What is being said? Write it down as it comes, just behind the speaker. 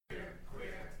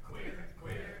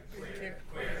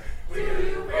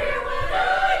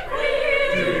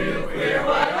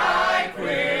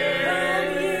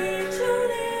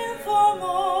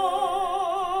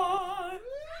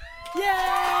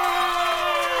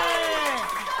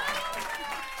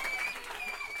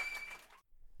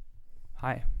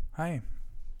Hi. Hi.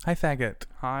 Hi, faggot.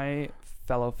 Hi,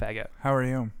 fellow faggot. How are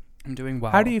you? I'm doing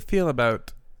well. How do you feel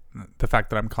about the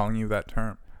fact that I'm calling you that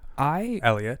term? I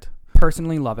Elliot.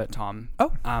 personally love it, Tom.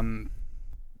 Oh.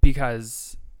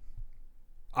 Because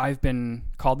I've been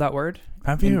called that word.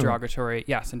 Have you? In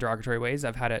derogatory ways.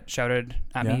 I've had it shouted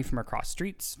at me from across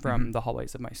streets, from the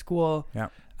hallways of my school. Yeah.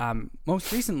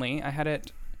 Most recently, I had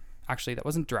it, actually, that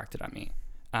wasn't directed at me.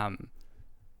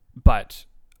 But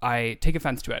I take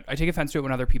offense to it. I take offense to it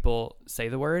when other people say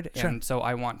the word, Sure. and so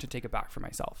I want to take it back for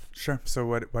myself. Sure. So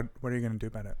what are you going to do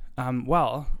about it?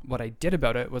 Well, what I did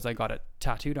about it was I got it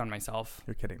tattooed on myself.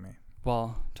 You're kidding me.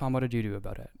 Well, Tom, what did you do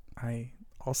about it? I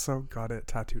also got it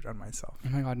tattooed on myself. Oh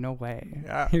my God, no way.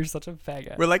 Yeah. You're such a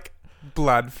faggot. We're like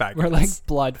blood faggots. We're like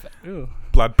blood. Ooh.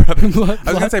 Blood brothers. Blood-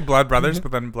 I was going to say blood brothers,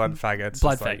 but then blood faggots.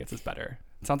 Blood is like, faggots is better.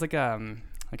 It sounds like a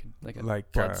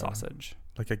blood sausage.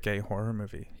 Like a gay horror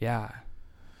movie. Yeah.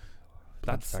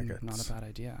 Blood That's faggots. not a bad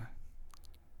idea.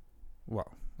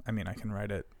 Well, I mean, I can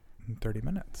write it in 30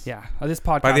 minutes. Yeah. This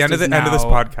podcast By the end of this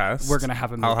podcast, we're gonna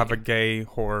have a movie. I'll have a gay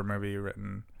horror movie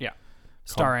written. Yeah.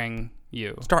 Starring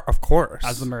you. Of course.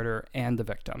 As the murderer and the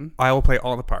victim. I will play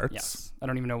all the parts. Yes. I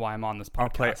don't even know why I'm on this podcast. I'll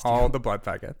play all the blood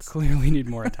faggots. Clearly need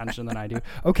more attention than I do.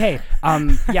 Okay.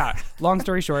 Yeah. Long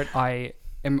story short, I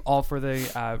am all for the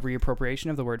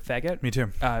reappropriation of the word faggot. Me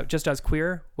too. Just as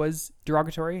queer was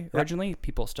derogatory originally,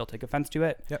 people still take offense to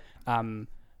it. Yep.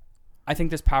 I think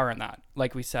there's power in that.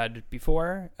 Like we said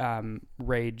before,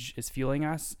 rage is fueling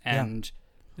us, and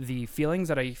the feelings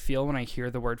that I feel when I hear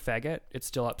the word faggot, it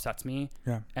still upsets me.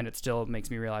 Yeah. And it still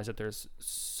makes me realize that there's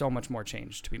so much more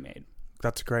change to be made.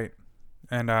 That's great.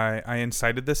 And I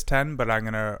incited this 10, but I'm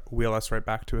going to wheel us right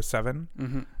back to a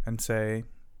 7 and say,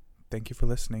 thank you for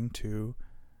listening to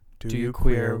Do You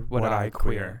Queer What I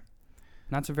Queer?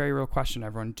 And that's a very real question,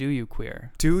 everyone. Do you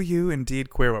queer? Do you indeed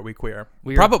queer what we queer?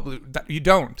 Probably. You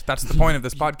don't. That's the point of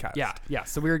this podcast. Yeah.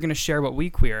 So we're going to share what we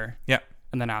queer. Yeah.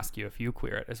 And then ask you if you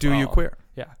queer it as well. Do you queer?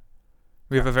 Yeah.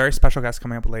 We have a very special guest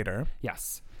coming up later.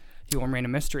 Yes. He will remain a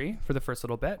mystery for the first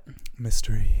little bit.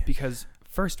 Mystery. Because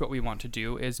first what we want to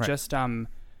do is just...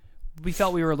 we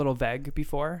felt we were a little vague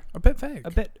before. A bit vague.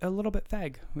 A little bit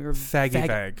vague. We were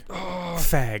vague. Oh,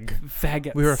 fag.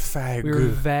 Faggots. We were fag. We were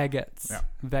vaggots.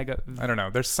 Yeah. I don't know.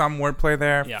 There's some wordplay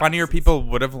there. Yeah. Funnier people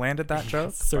would have landed that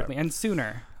joke. Certainly. And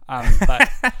sooner.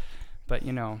 But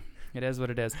you know, it is what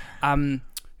it is.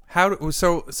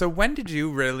 So when did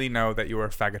you really know that you were a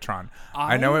faggotron?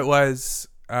 I know it was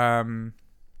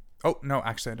oh no,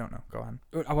 actually I don't know. Go on.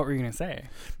 What were you gonna say?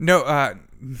 No.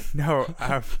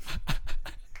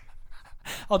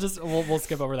 We'll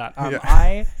skip over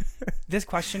that. This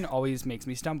question always makes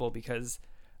me stumble because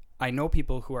I know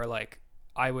people who are like,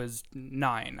 I was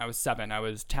 9, I was 7, I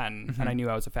was 10, and I knew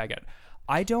I was a faggot.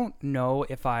 I don't know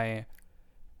if I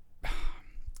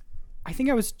think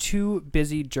I was too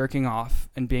busy jerking off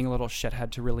and being a little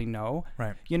shithead to really know.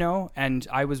 Right. You know, and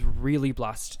I was really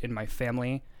blessed in my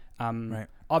family. Right.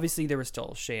 Obviously, there was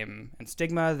still shame and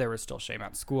stigma. There was still shame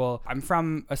at school. I'm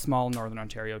from a small Northern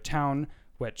Ontario town,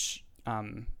 which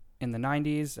in the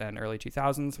 90s and early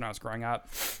 2000s when I was growing up,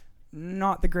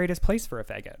 not the greatest place for a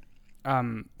faggot.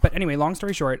 But anyway, long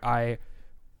story short, I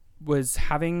was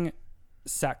having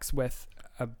sex with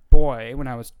a boy when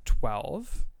I was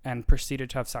 12 and proceeded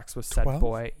to have sex with said 12?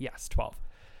 boy. Yes, 12.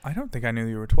 I don't think I knew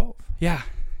you were 12. Yeah.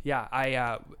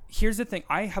 Here's the thing.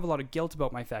 I have a lot of guilt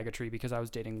about my faggotry because I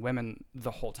was dating women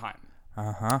the whole time.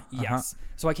 Yes.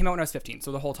 So I came out when I was 15.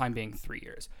 So the whole time being 3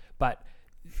 years. But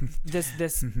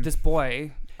this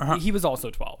boy, he was also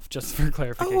 12, just for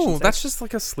clarification. Oh, that's just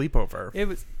like a sleepover. It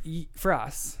was for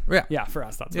us. Yeah, for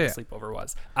us, that's what a sleepover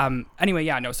was. Anyway,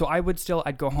 so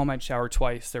I'd go home, I'd shower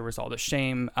twice. There was all the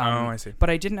shame. I see.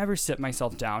 But I didn't ever sit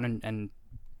myself down and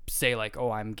say like,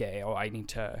 oh, I'm gay. Oh, I need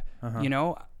to, you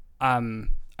know.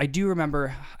 I do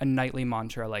remember a nightly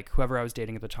mantra, like whoever I was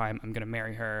dating at the time, I'm gonna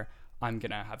marry her. I'm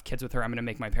gonna have kids with her. I'm gonna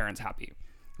make my parents happy,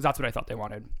 because that's what I thought they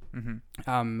wanted.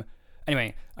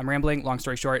 Anyway, I'm rambling. Long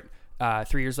story short,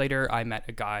 3 years later, I met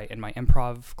a guy in my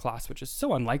improv class, which is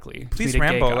so unlikely. Please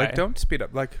ramble. Like, don't speed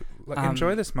up. Like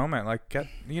enjoy this moment. Like, get,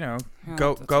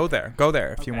 go there. Go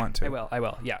there if you want to. I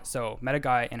will. Yeah. So met a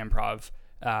guy in improv.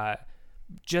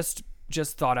 Just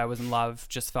thought I was in love.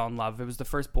 Just fell in love. It was the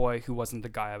first boy who wasn't the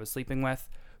guy I was sleeping with,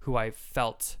 who I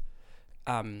felt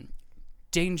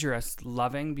dangerous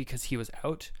loving because he was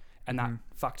out, and that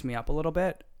fucked me up a little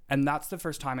bit. And that's the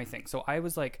first time, I think. So I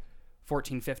was like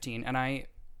 14, 15, and I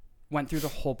went through the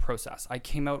whole process. I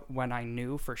came out when I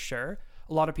knew for sure.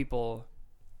 A lot of people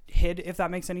hid, if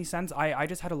that makes any sense. I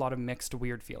just had a lot of mixed,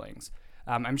 weird feelings.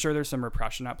 I'm sure there's some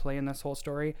repression at play in this whole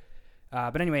story.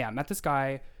 But anyway, I met this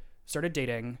guy, started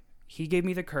dating. he gave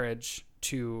me the courage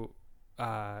to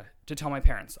tell my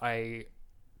parents. I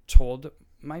told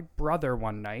my brother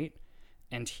one night,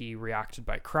 and he reacted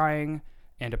by crying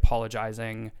and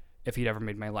apologizing if he'd ever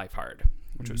made my life hard,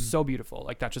 which was so beautiful.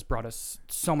 Like, that just brought us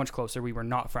so much closer. We were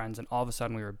not friends, and all of a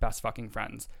sudden we were best fucking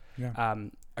friends. Yeah.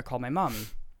 I called my mom,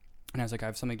 and I was like, I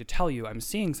have something to tell you. I'm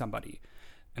seeing somebody.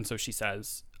 And so she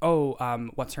says, oh,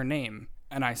 what's her name?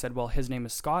 And I said, well, his name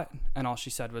is Scott. And all she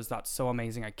said was, that's so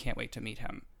amazing. I can't wait to meet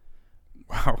him.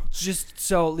 Wow. Just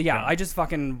so, yeah. I just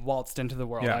fucking waltzed into the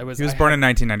world. Yeah. He was born in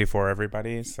 1994,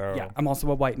 everybody. So yeah, I'm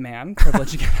also a white man.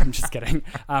 Privilege again. I'm just kidding.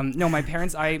 No, my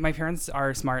parents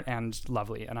are smart and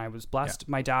lovely, and I was blessed.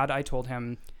 Yeah. My dad, I told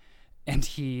him, and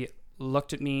he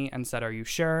looked at me and said, are you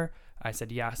sure? I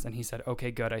said, yes. And he said,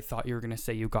 okay, good. I thought you were going to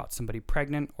say you got somebody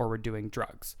pregnant or were doing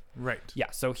drugs. Right.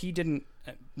 Yeah. So he didn't,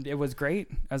 it was great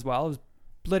as well. It was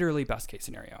literally best case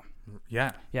scenario.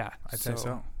 Yeah. Yeah. I'd say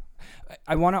so.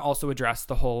 I want to also address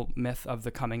the whole myth of the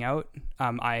coming out.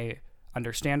 I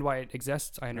understand why it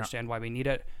exists. I understand why we need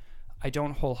it. I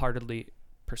don't wholeheartedly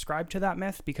prescribe to that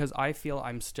myth because I feel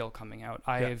I'm still coming out.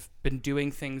 I've been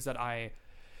doing things that I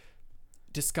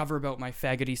discover about my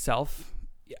faggoty self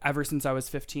ever since I was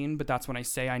 15, but that's when I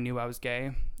say I knew I was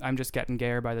gay. I'm just getting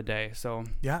gayer by the day. So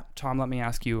yeah, Tom, let me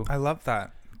ask you. I love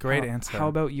that. Great answer. How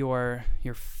about your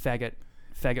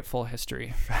faggotful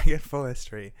history? Faggotful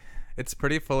history. It's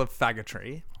pretty full of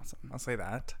faggotry. Awesome. I'll say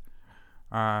that.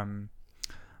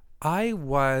 I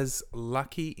was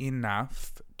lucky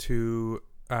enough to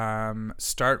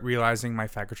start realizing my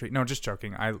faggotry. No, just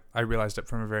joking. I realized it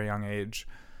from a very young age,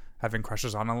 having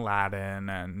crushes on Aladdin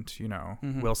and, you know,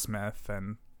 Will Smith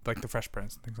and like the Fresh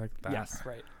Prince and things like that. Yes,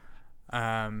 right.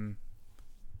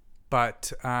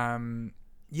 But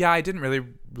yeah, I didn't really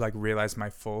like realize my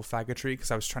full faggotry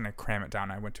because I was trying to cram it down.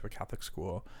 I went to a Catholic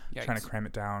school, trying to cram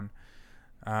it down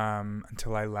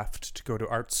until I left to go to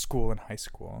art school in high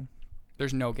school.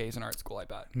 There's no gays in art school, I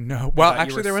bet. No. Well,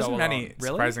 actually, there wasn't many.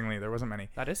 Really? Surprisingly, there wasn't many.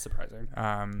 That is surprising.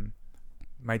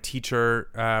 My teacher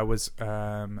was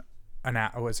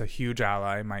a huge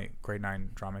ally. My grade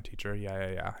 9 drama teacher.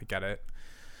 Yeah. I get it.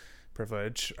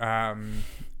 Privilege.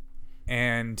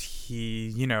 And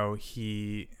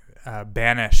he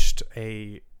banished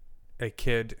a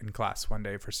kid in class one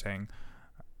day for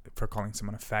calling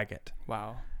someone a faggot.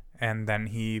 Wow. And then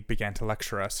he began to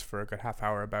lecture us for a good half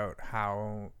hour about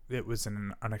how it was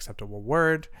an unacceptable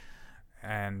word,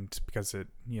 and because it,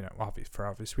 for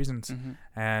obvious reasons.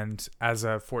 And as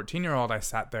a 14-year-old, I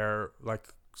sat there like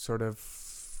sort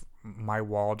of my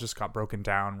wall just got broken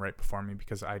down right before me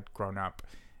because I'd grown up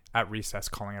at recess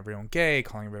calling everyone gay,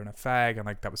 calling everyone a fag, and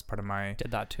like that was part of my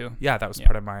did that too. Yeah, that was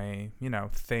part of my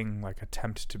thing, like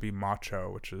attempt to be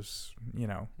macho, which is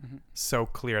so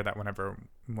clear that whenever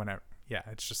yeah,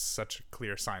 it's just such a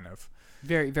clear sign of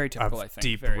very, very typical, I think.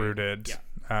 Deep-rooted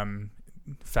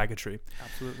faggotry.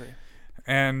 Absolutely.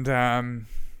 And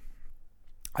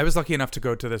I was lucky enough to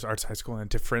go to this arts high school in a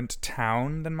different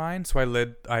town than mine, so I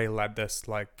led this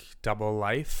like double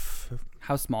life.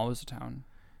 How small was the town?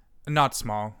 Not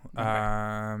small.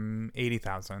 Okay.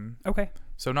 80,000. Okay.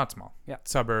 So not small. Yeah.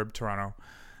 Suburb, Toronto.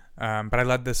 But I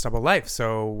led this double life.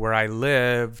 So where I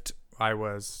lived, I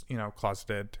was,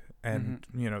 closeted and,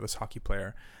 this hockey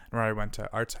player. And where I went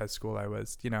to arts high school, I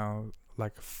was,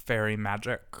 like fairy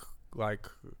magic, like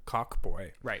cock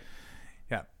boy. Right.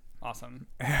 Yeah. Awesome.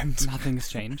 And nothing's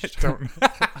changed.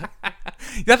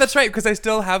 Yeah, that's right. Because I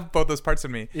still have both those parts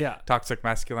of me. Yeah. Toxic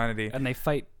masculinity. And they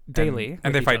fight daily.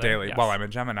 And they fight daily. Yes. Well, I'm a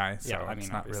Gemini, so yeah,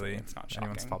 it's not really it's not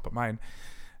anyone's fault but mine.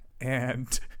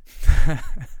 And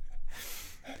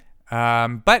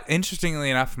but interestingly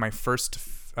enough, my first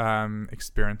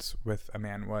experience with a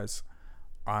man was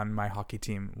on my hockey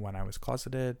team when I was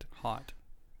closeted. Hot.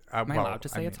 Am I allowed to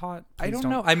say it's hot? Please I don't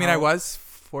know. I mean, I was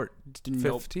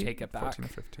 15. Take it back. 14 or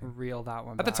 15. Reel that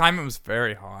one back. At the time, it was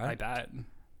very hot. I bet.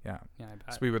 Yeah. Yeah, I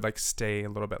bet. So we would like stay a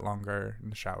little bit longer in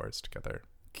the showers together.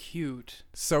 Cute.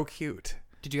 So cute.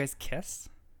 Did you guys kiss?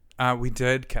 We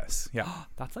did kiss. Yeah.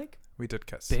 That's like we did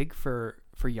kiss. Big for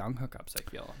young hookups, I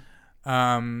feel.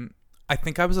 I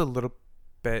think I was a little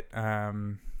bit I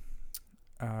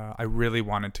really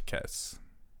wanted to kiss.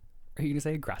 Are you gonna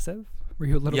say aggressive? Were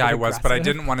you a little bit I was, but I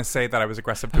didn't want to say that I was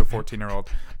aggressive to a 14-year-old.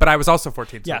 But I was also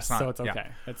 14, so yes, it's not. So it's okay.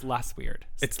 Yeah. It's less weird.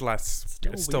 It's less.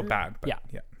 It's still bad, but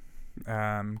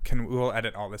yeah. We'll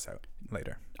edit all this out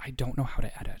later. I don't know how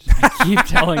to edit. I keep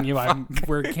telling you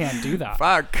we can't do that.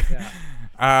 Fuck. Yeah.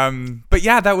 But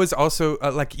yeah, that was also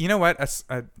like, you know what?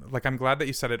 Like, I'm glad that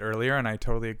you said it earlier, and I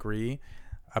totally agree.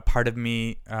 A part of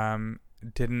me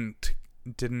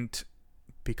didn't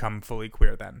become fully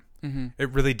queer then. Mm-hmm. It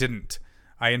really didn't.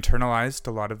 I internalized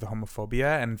a lot of the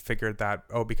homophobia and figured that,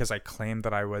 because I claimed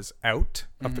that I was out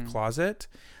of the closet,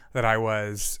 that I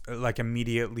was like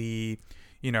immediately,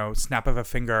 snap of a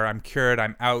finger, I'm cured,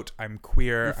 I'm out, I'm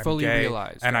queer, I'm fully gay,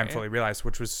 realized, and right? I'm fully realized,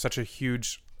 which was such a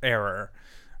huge error.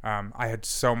 I had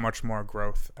so much more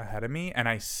growth ahead of me, and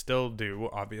I still do,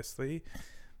 obviously.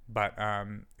 But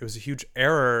it was a huge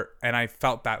error, and I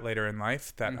felt that later in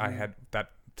life that I had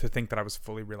that to think that I was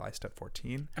fully realized at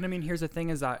 14. And I mean, here's the thing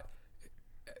is that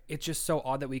it's just so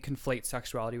odd that we conflate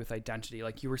sexuality with identity.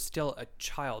 Like, you were still a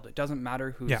child. It doesn't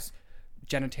matter whose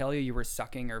genitalia you were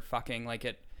sucking or fucking.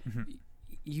 Like,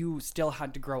 you still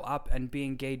had to grow up, and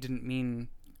being gay didn't mean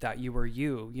that you were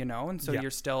you, And so you're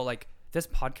still like, this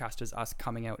podcast is us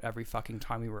coming out every fucking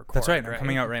time we record. That's right. I'm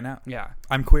coming out right now. Yeah.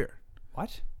 I'm queer.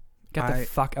 What? Get the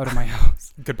fuck out of my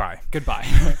house. Goodbye.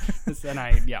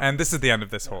 And this is the end of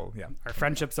this whole, Our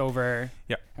friendship's over.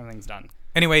 Yeah. Everything's done.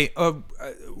 Anyway,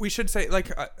 we should say,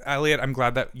 like, Elliot, I'm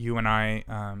glad that you and I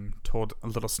told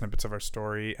little snippets of our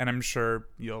story, and I'm sure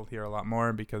you'll hear a lot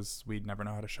more because we never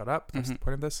know how to shut up. That's the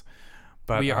point of this.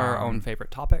 But we are our own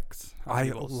favorite topics. I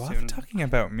love talking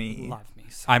about me. Love me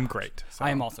so I'm much. Great. So.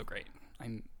 I am also great.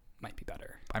 I might be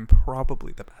better. I'm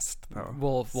probably the best, though.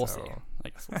 We'll see. I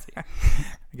guess we'll see. I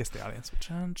guess the audience will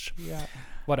judge. Yeah.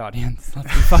 What audience?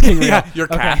 Let's be fucking real. Yeah, your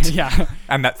cat. Okay, yeah.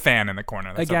 And that fan in the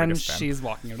corner. That's Again, she's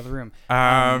walking out of the room.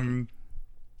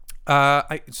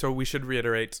 So we should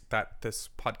reiterate that this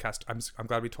podcast, I'm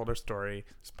glad we told our story.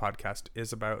 This podcast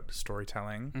is about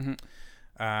storytelling.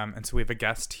 And so we have a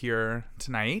guest here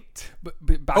tonight. But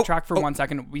backtrack for 1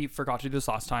 second. We forgot to do this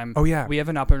last time. Oh, yeah. We have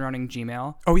an up and running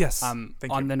Gmail. Oh, yes. On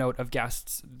the note of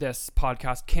guests, this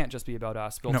podcast can't just be about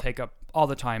us. We'll take up all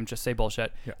the time. Just say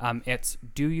bullshit. Yeah. It's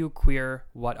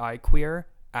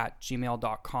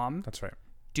doyouqueerwhatiqueer@gmail.com. That's right.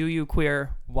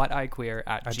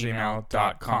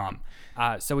 doyouqueerwhatiqueer@gmail.com.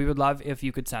 So we would love if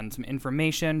you could send some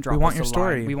information. We want your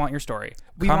story. We want your story.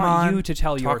 We want you to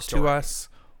tell your story. Talk to us.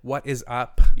 What is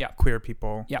up, queer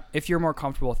people? Yeah. If you're more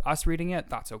comfortable with us reading it,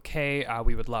 that's okay.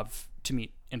 We would love to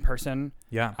meet in person.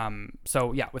 Yeah.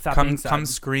 So yeah, with that being said, come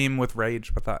scream with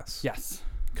rage with us. Yes.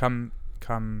 Come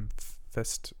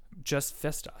fist. Just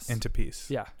fist us into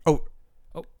peace. Yeah. Oh.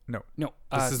 No.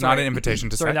 This is not an invitation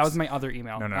to sorry, sex. that was my other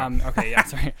email. No. Okay. Yeah.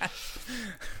 Sorry.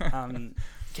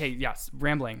 Okay. Yes.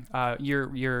 Rambling.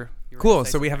 You're cool.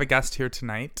 So we have a guest here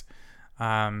tonight.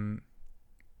 We're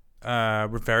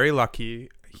very lucky.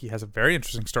 He has a very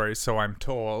interesting story, so I'm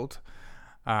told.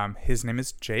 His name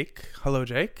is Jake. Hello,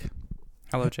 Jake.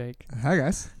 Hello, Jake. Hi,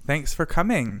 guys. Thanks for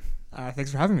coming.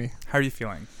 Thanks for having me. How are you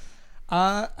feeling?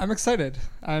 I'm excited.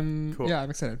 Cool. Yeah, I'm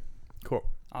excited. Cool.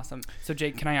 Awesome. So,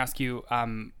 Jake, can I ask you,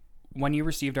 when you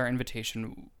received our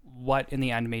invitation, what in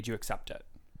the end made you accept it?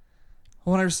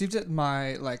 When I received it,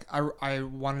 I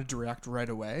wanted to react right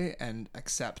away and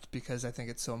accept, because I think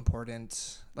it's so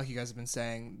important. Like you guys have been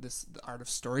saying, the art of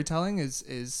storytelling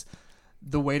is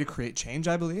the way to create change,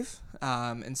 I believe.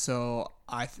 And so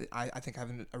I think I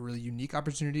have a really unique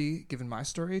opportunity, given my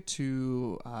story,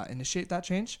 to initiate that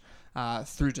change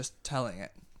through just telling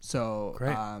it. So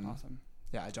great. Awesome.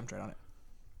 Yeah, I jumped right on it.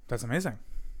 That's amazing.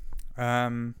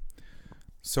 So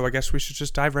I guess we should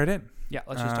just dive right in. Yeah,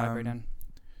 let's just dive right in.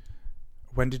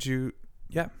 When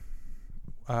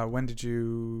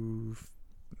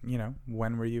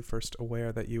were you first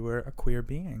aware that you were a queer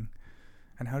being,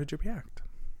 and how did you react?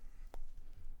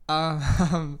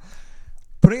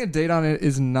 Putting a date on it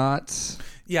is not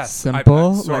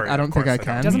simple. I don't think I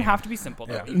can. It doesn't have to be simple,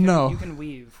 though. Yeah. You can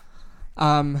weave. So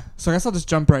I guess I'll just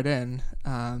jump right in.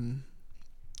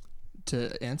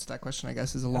 To answer that question, I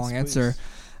guess, is a long answer.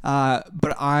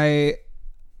 But I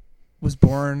was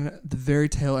born the very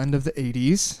tail end of the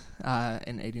 80s,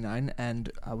 in 89,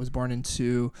 and I was born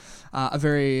into a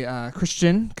very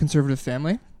Christian, conservative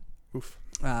family. Oof.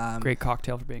 Great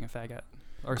cocktail for being a faggot.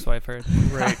 Or so I've heard.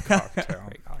 Great cocktail.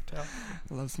 Great cocktail.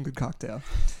 I love some good cocktail.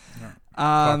 Yeah.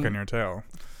 Cock in your tail.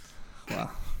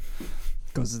 Well,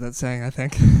 goes with that saying, I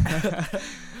think.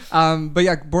 But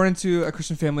yeah, born into a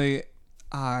Christian family,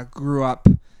 grew up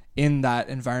in that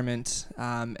environment,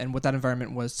 and what that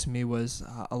environment was to me was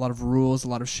a lot of rules, a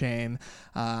lot of shame,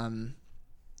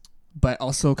 but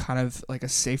also kind of like a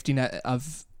safety net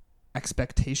of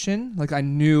expectation. Like I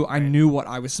knew what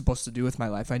I was supposed to do with my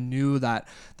life. I knew that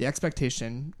the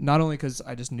expectation, not only because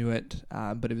I just knew it,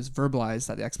 but it was verbalized,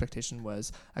 that the expectation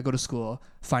was I go to school,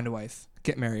 find a wife,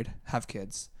 get married, have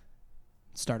kids,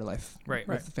 start a life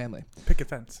with the family, pick a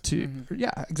fence.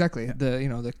 Yeah, exactly. Yeah.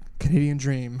 The Canadian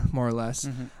dream, more or less.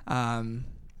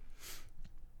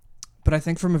 But I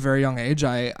think from a very young age,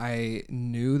 I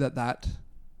knew that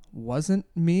wasn't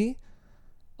me.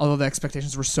 although the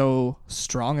expectations were so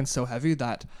strong and so heavy,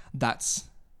 that's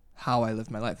how I lived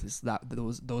my life. Is that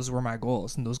those were my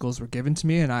goals, and those goals were given to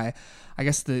me. And I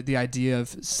guess the idea of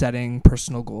setting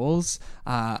personal goals,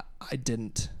 I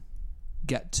didn't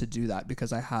get to do that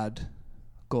because I had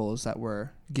goals that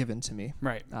were given to me,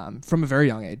 Right. From a very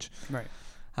young age. Right.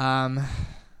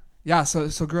 Yeah.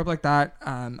 So grew up like that.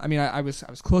 I mean, I was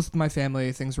close with my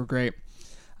family. Things were great,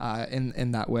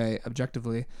 in that way,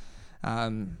 objectively.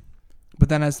 But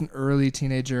then as an early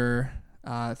teenager,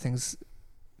 things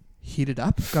heated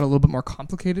up, got a little bit more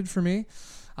complicated for me.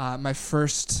 My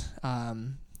first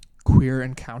queer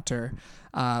encounter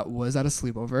was at a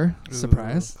sleepover. Ooh,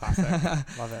 surprise.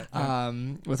 classic. Love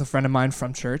it. With a friend of mine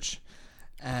from church.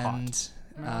 And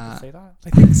Am I allowed to say that? I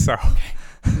think so.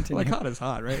 Continue. like hot is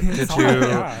hot, right? Did It's you?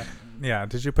 hot, yeah.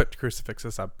 Did you put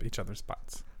crucifixes up each other's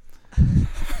butts?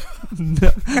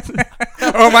 No.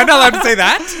 Oh, am I not allowed to say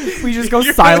that? We just go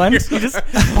silent. We just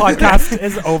podcast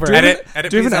is over. Edit,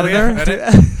 Do you please, have an Elliot.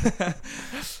 editor?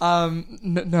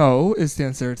 No is the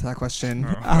answer to that question.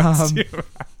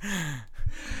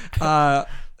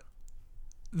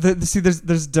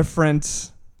 There's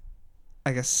different,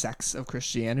 I guess, sects of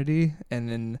Christianity, and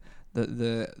in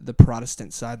the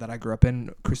Protestant side that I grew up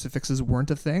in, crucifixes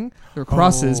weren't a thing. There were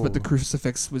crosses, but the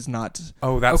crucifix was not.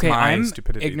 Oh, that's okay, my I'm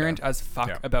stupidity. ignorant though. as fuck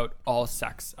Yeah. about all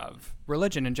sects of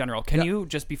religion in general. Can Yeah. you,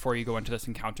 just before you go into this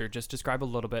encounter, just describe a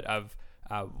little bit of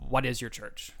what is your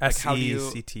church? Like, how do you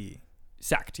SECT.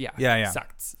 sect? Yeah. Yeah.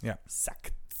 Sects. Yeah.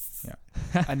 Sects.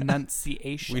 Yeah.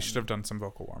 Enunciation. We should have done some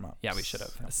vocal warm-ups. Yeah, we should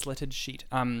have. A slitted sheet.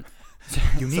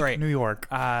 Unique sorry. New York.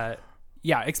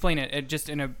 Yeah, explain it just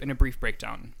in a brief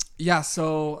breakdown. Yeah,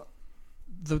 so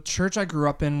the church I grew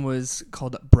up in was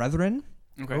called Breath-ren.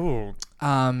 Okay. Oh,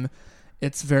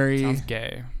 It's very. Sounds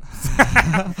gay.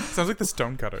 sounds like the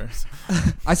Stonecutters.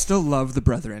 I still love the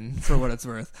Breath-ren for what it's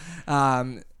worth,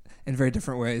 in very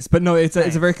different ways. But no, it's a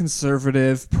very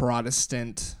conservative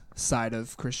Protestant side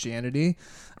of Christianity.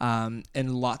 In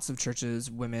lots of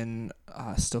churches, women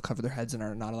still cover their heads and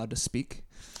are not allowed to speak.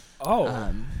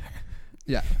 Oh.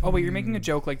 Yeah. Oh, wait, you're making a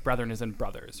joke like brethren is in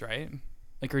brothers, right?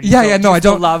 Like, or do Yeah, you yeah, still, no, do you I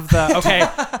still don't- love the. Okay.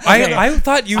 Okay. I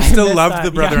thought you I still missed loved that.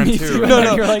 the Brethren Yeah, me too. too. No, And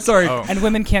no, you're like, sorry. Oh. And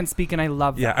women can't speak, and I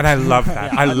love that. Yeah, and I love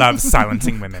that. Yeah. I love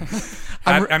silencing women.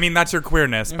 I'm I mean, that's your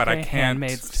queerness, but I Okay, can't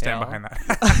Handmaid's stand Tale. behind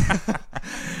that.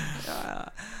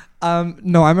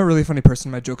 No, I'm a really funny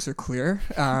person. My jokes are clear.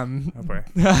 Oh boy.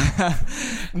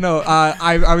 No,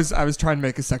 I was trying to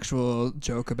make a sexual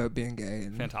joke about being gay.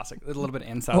 And Fantastic. A little bit of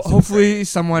incest. hopefully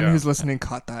someone Yeah. who's listening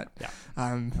caught that. Yeah.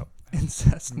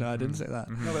 Incest. No, I didn't say that.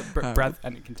 Mhm. No, but breath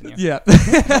and continue. Yeah.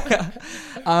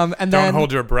 And Don't then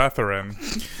hold your breath, in.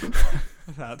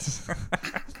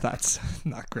 that's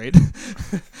not great.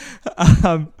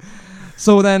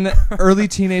 So then early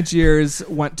teenage years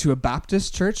went to a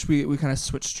Baptist church. We kind of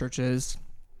switched churches,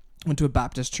 went to a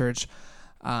Baptist church,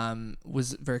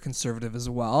 was very conservative as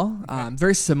well.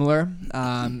 Very similar.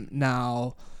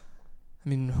 Now, I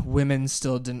mean, women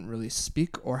still didn't really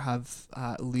speak or have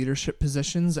leadership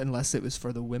positions unless it was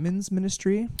for the women's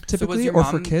ministry, typically, your or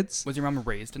for mom- kids. Was your mom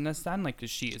raised in this then? Like,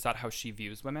 is that how she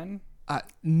views women?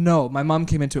 No, my mom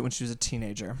came into it when she was a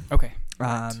teenager. Okay.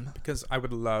 Because I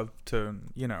would love to,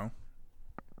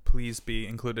 please be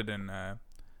included in a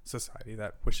society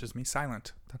that wishes me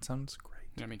silent. That sounds great.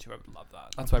 Yeah, me too. I would love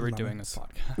that. That's why we're doing this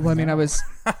podcast. Well, I mean, I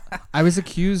was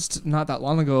accused not that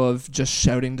long ago of just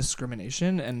shouting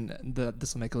discrimination, and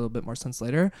this will make a little bit more sense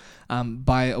later,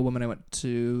 by a woman I went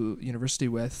to university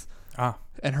with.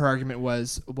 And her argument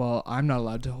was, well, I'm not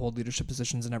allowed to hold leadership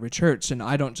positions in every church, and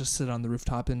I don't just sit on the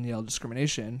rooftop and yell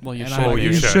discrimination. Well, you And should. I'm like, You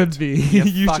you should. should be.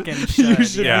 You fucking should. You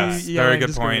should Yes, be very yelling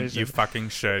good point. You discrimination. fucking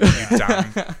should. You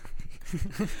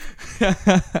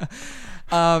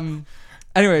dumb.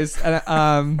 Anyways,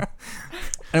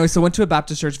 so went to a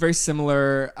Baptist church, very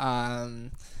similar.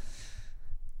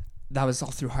 That was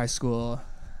all through high school.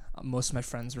 Most of my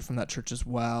friends were from that church as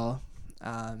well.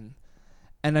 And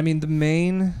I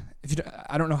mean,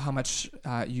 I don't know how much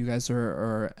you guys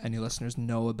or any listeners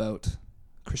know about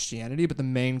Christianity, but the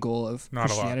main goal of Not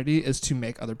a lot. Christianity is to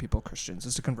make other people Christians,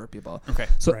 is to convert people. Okay.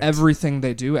 So Right. everything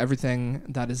they do, everything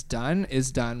that is done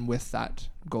with that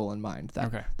goal in mind. That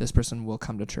Okay. this person will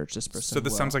come to church. This person. So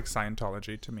this will. sounds like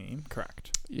Scientology to me.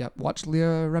 Correct. Yep. Watch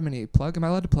Leah Remini. Plug. Am I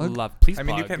allowed to plug? Please I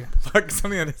mean, you plug. can plug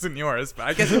something that isn't yours, but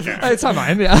I guess you can. It's not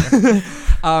mine.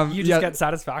 Yeah. You just get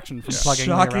satisfaction from plugging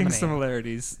shocking Remini.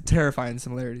 similarities, terrifying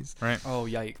similarities. Right. Oh,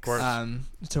 yikes. course.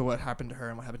 To what happened to her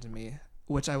and what happened to me,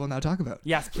 which I will now talk about.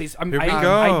 Yes, please. Here we I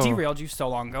go. derailed you so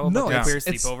long ago. No, but the it's- queer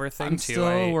it's- sleepover thing I'm too.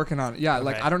 still working on it. Yeah,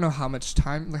 like Okay. I don't know how much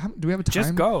time. Like, do we have a time?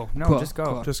 Just go. No, Cool, just go.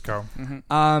 cool. Just go. Mm-hmm.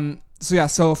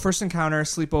 So first encounter,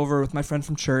 sleepover with my friend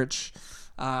from church.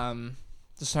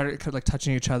 Just started kind of like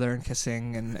touching each other and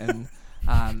kissing and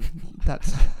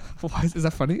that's why is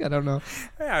that funny? I don't know.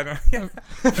 Yeah, I know. Yeah.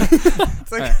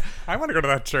 It's like I want to go to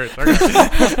that church.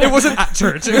 Okay. It wasn't at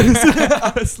church.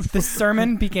 It was The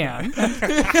sermon began.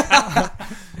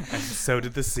 And so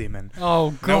did the semen. Oh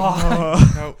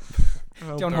God! Nope.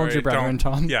 Don't hold your breath in,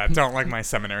 Tom. Yeah, don't like my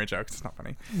seminary jokes. It's not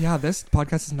funny. Yeah, this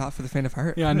podcast is not for the faint of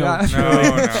heart. Yeah, no,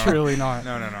 No. truly not.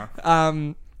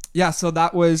 No. Yeah, so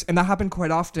that happened quite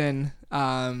often.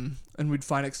 And we'd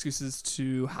find excuses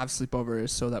to have sleepovers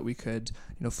so that we could,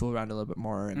 fool around a little bit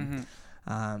more. And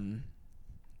and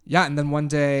then one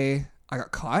day I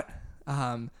got caught.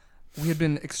 We had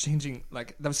been exchanging,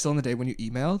 like, that was still in the day when you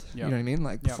emailed, you know what I mean?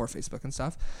 Like, before Facebook and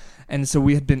stuff. And so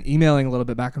we had been emailing a little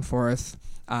bit back and forth,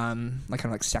 like, kind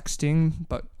of like sexting,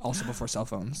 but also before cell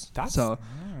phones. That's so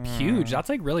huge. That's,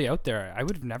 like, really out there. I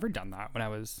would have never done that when I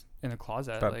was in the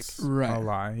closet. That's Right. a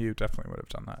lie. You definitely would have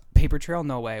done that. Paper trail,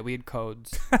 no way. We had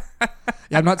codes.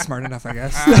 Yeah, I'm not smart enough, I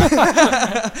guess.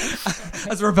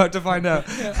 As we're about to find out.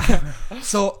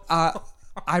 So I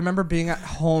remember being at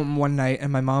home one night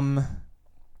and my mom,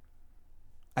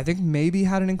 I think maybe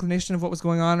had an inclination of what was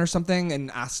going on or something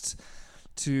and asked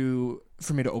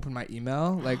for me to open my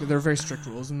email. Like, there are very strict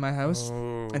rules in my house.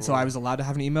 And so I was allowed to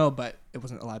have an email, but it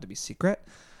wasn't allowed to be secret.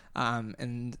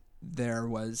 And there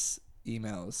was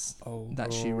emails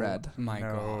that she read. My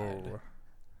God.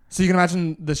 So you can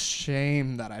imagine the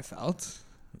shame that I felt,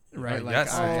 right?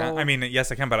 Yes, I can. I mean, yes,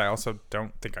 I can, but I also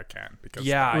don't think I can because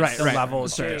Yeah, the level.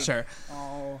 Sure.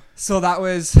 Oh. So that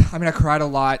was, I cried a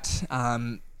lot,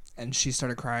 and she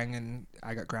started crying, and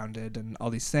I got grounded, and all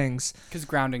these things. Because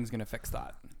grounding's gonna fix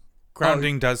that.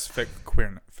 Grounding does fix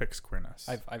queerness.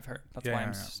 I've heard. That's why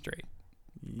I'm straight.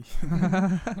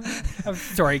 Yeah. I'm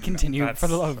sorry, continue. For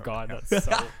the love of God,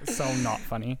 that's so not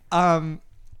funny.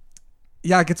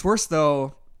 Yeah, it gets worse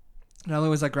though. Not only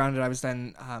was I grounded, I was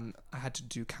then I had to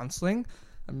do counseling.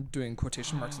 I'm doing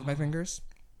quotation marks with my fingers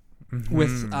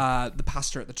with the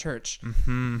pastor at the church.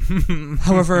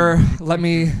 However,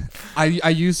 I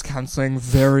use counseling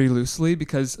very loosely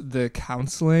because the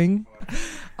counseling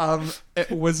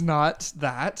it was not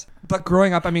that. But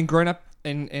growing up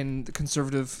in the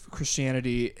conservative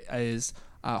Christianity is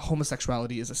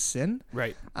homosexuality is a sin.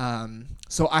 Right.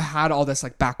 So I had all this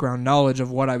like background knowledge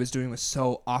of what I was doing was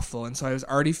so awful. And so I was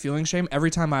already feeling shame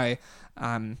every time I,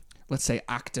 let's say,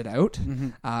 acted out.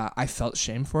 I felt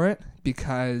shame for it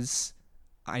because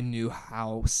I knew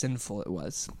how sinful it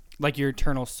was. Like your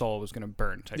eternal soul was going to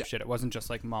burn type shit. It wasn't just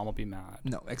like mom will be mad.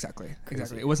 No, exactly.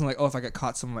 It wasn't like, if I get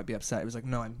caught, someone might be upset. It was like,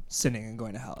 no, I'm sinning and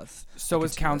going to hell. So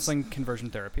was counseling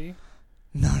conversion therapy?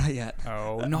 No, not yet.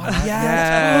 Oh, not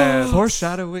yet.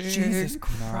 Foreshadowing. Jesus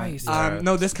Christ.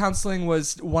 No, this counseling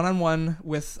was one-on-one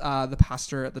with the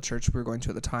pastor at the church we were going to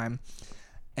at the time.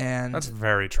 And that's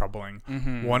very troubling.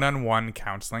 One-on-one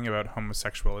counseling about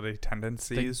homosexuality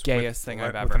tendencies. The gayest thing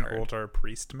I've ever with an heard. older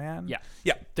priest man.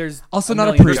 Yeah. There's also not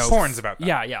a priest. There's porns about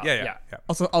that. Yeah.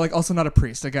 Also not a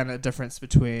priest. Again, a difference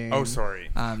between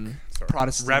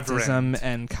Protestantism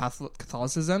and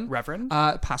Catholicism. Reverend?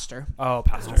 Pastor. Oh,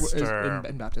 pastor.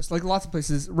 In Baptist. Like lots of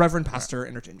places, Reverend, pastor,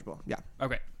 interchangeable. Yeah.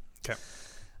 Okay.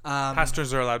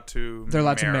 Pastors are allowed to They're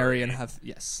allowed to marry and have,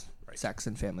 Right. sex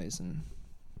and families and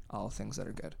all things that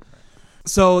are good. Right.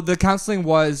 So the counseling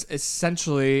was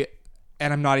essentially,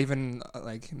 and I'm not even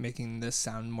like making this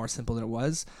sound more simple than it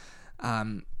was,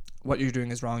 what you're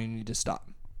doing is wrong, you need to stop.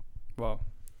 Whoa.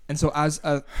 And so as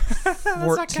a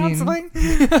 14 counseling?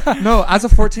 No, as a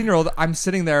 14-year-old, I'm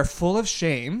sitting there full of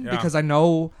shame because I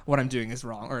know what I'm doing is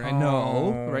wrong, or I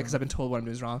know, right, because I've been told what I'm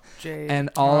doing is wrong. And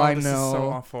all I know, this is so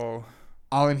awful.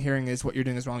 All I'm hearing is what you're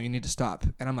doing is wrong, you need to stop.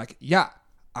 And I'm like, yeah,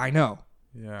 I know.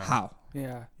 Yeah. How?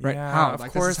 Yeah. Right. Yeah, how? Of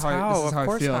like, course. This is how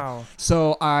I feel. How?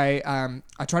 So I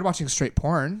tried watching straight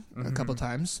porn a couple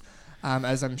times,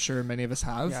 as I'm sure many of us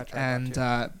have. Yeah, and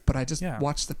but I just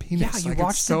watched the penis. Yeah, you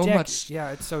watched so the dick. much.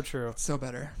 Yeah, it's so true. So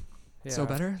better. Yeah. So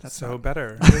better. That's so not...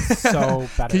 better. So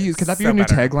better. Could that be your new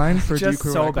tagline for just Do You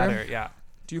Queer so What I Queer? better? Yeah.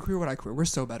 Do you queer what I queer? We're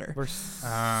so better. We're so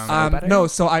better. No,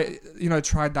 so I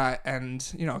tried that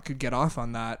and could get off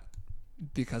on that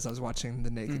because I was watching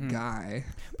the naked guy.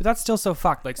 But that's still so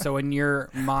fucked. Like, so in your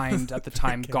mind at the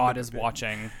time, God is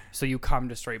watching, so you come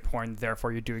to straight porn,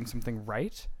 therefore you're doing something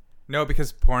right? No,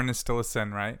 because porn is still a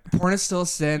sin, right? Porn is still a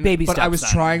sin, Baby but I steps was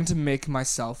then. trying to make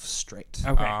myself straight.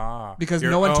 Okay. Because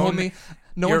no one told me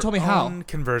how.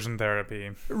 Conversion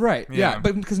therapy. Right. Yeah.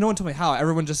 But because no one told me how.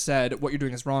 Everyone just said what you're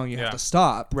doing is wrong. You have to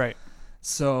stop. Right.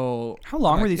 So How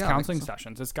long like, were these yeah, counseling like,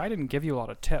 sessions? This guy didn't give you a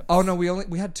lot of tips. Oh no,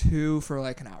 we had 2 for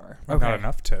like an hour. Okay. Not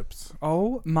enough tips.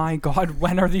 Oh my God,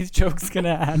 when are these jokes gonna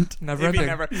end? Never Maybe ending.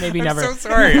 never. Maybe I'm never. so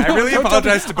sorry. I really Don't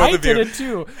apologize to both I of you. did it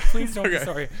too. Please don't be Okay.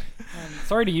 sorry.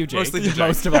 Sorry to you, Jake. Mostly to Jake.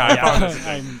 Most of all, Yeah, I yeah. apologize.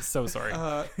 I'm so sorry.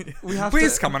 We have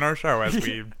Please to, come on our show as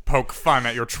we poke fun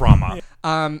at your trauma.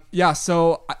 Yeah,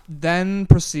 so then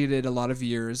proceeded a lot of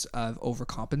years of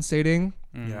overcompensating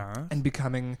Yeah. and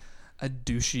becoming a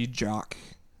douchey jock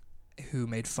who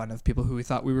made fun of people who we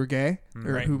thought we were gay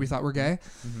or Right. who we thought were gay.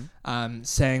 Mm-hmm.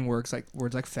 Saying words like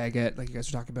faggot, like you guys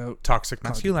were talking about. Toxic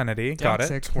masculinity. Got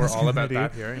Toxic it. We're all about masculinity.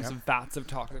 that here. There's Yeah. vats of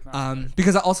toxic masculinity.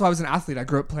 Because I was an athlete. I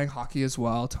grew up playing hockey as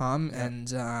well, Tom,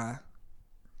 and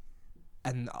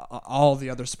all the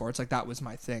other sports. Like that was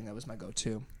my thing. That was my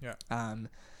go-to. Yeah.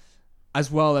 As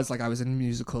well as like I was in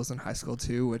musicals in high school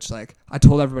too, which like I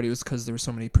told everybody it was because there were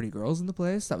so many pretty girls in the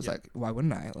place. That was like, why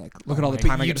wouldn't I? Like, look at all the my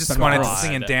time I You get to just spend wanted with to girls.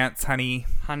 sing and dance, honey.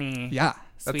 Honey. Yeah,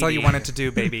 That's all you Sweetie. wanted to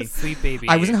do, baby. Sweet baby.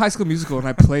 I was in High School Musical and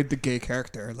I played the gay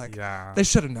character. Like, Yeah. they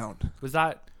should have known. Was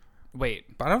that?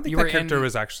 Wait. But I don't think You that were character in-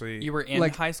 was actually. You were in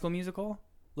Like- High School Musical,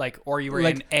 like, or you were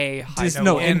Like, in a high Dis- school.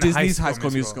 no, in in Disney's High High School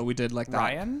School Musical. Musical, we did like that.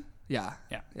 Ryan. Yeah.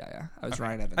 Yeah. I was Okay.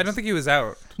 Ryan Evans. I don't think he was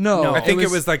out. No, I think it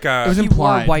was like a. it was He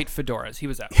implied. wore white fedoras. He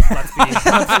was out. Let's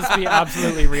just be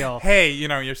absolutely real. Hey,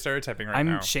 you're stereotyping right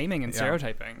now. I'm shaming and Yeah.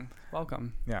 stereotyping.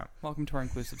 Welcome. Yeah. Welcome to our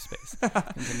inclusive space.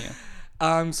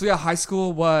 Continue. So yeah, high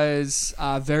school was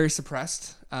very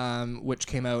suppressed, which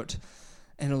came out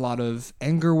in a lot of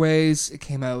anger ways. It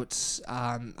came out,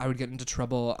 I would get into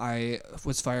trouble. I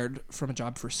was fired from a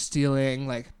job for stealing.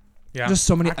 Like, Yeah. just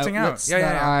so many Acting out. outlets Yeah,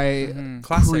 yeah, that yeah. I Mhm.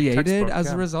 Classic created textbook, as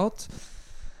yeah. a result.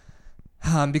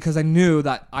 Because I knew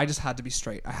that I just had to be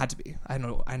straight. I had to be. I had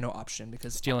no option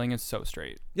because Stealing is so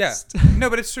straight. Yeah. No,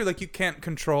 but it's true. Like you can't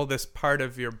control this part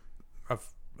of your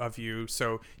of you,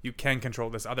 so you can control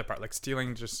this other part. Like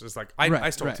stealing just is like I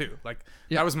Right, stole right. too. Like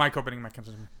Yeah. that was my coping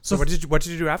mechanism. So So what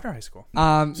did you do after high school?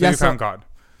 yeah, You found God.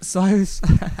 So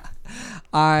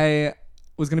I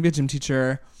was gonna be a gym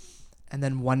teacher, and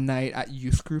then one night at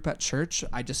youth group at church,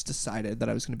 I just decided that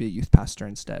I was gonna be a youth pastor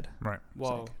instead. Right.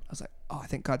 Whoa. I was like, oh, I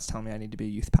think God's telling me I need to be a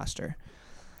youth pastor.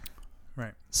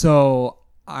 Right. So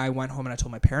I went home and I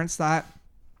told my parents that,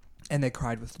 and they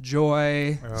cried with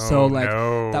joy. So like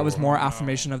that was more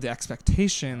affirmation of the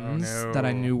expectations that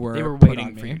I knew were They were put waiting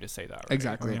on for me. you to say that. Right?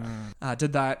 Exactly. Yeah.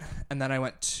 Did that, and then I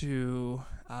went to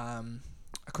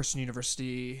a Christian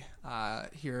university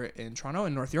here in Toronto,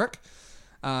 in North York.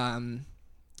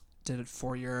 Did a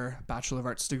 4-year Bachelor of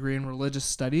Arts degree in religious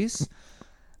studies.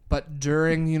 But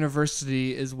during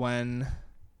university is when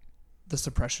the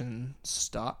suppression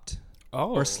stopped.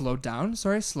 Oh. Or slowed down.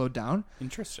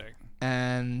 Interesting.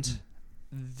 And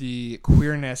the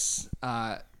queerness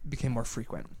became more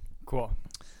frequent. Cool.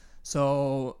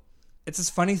 So it's this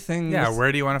funny thing. Yeah. with-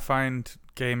 Where do you want to find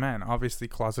gay men? Obviously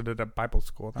closeted at Bible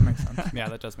school. That makes sense. Yeah,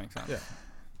 that does make sense. Yeah.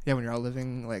 Yeah, when you're all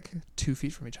living like 2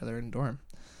 feet from each other in a dorm.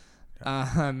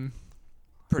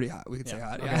 Pretty hot. We could say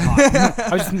hot. Okay, Yeah. hot.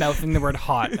 I was just mouthing the word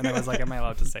hot, and I was like, "Am I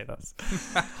allowed to say this?"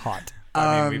 Hot.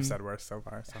 I mean, we've said worse so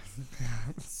far. So.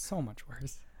 So much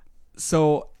worse.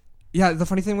 So, yeah, the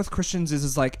funny thing with Christians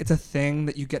is like it's a thing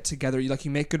that you get together. You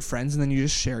make good friends, and then you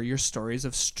just share your stories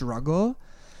of struggle,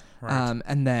 Right.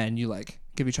 and then you like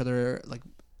give each other like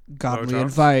godly Blowjobs?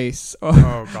 advice. Oh,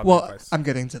 godly well, advice. I'm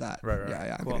getting to that. Right.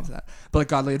 Yeah, I'm Cool. getting to that. But like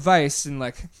godly advice and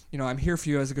like, I'm here for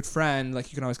you as a good friend.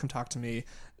 Like you can always come talk to me.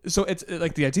 So it's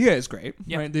like the idea is great,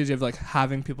 Yep. right? The idea of like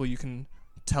having people you can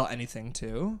tell anything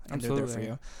to and they're there for Absolutely.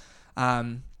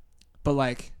 you. But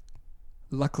like,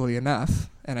 luckily enough,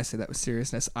 and I say that with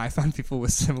seriousness, I found people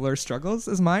with similar struggles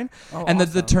as mine. Oh, And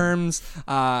awesome.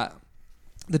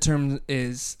 the term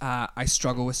is I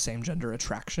struggle with same gender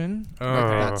attraction. Oh. Like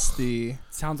that's the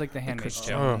sounds like the Handmaid's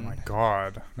Christian. Tale. Oh my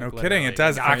God! No Like, kidding. It literally.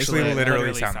 does actually Actually,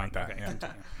 literally sound like that. okay, Yeah.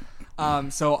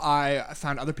 continue. So I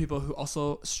found other people who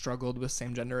also struggled with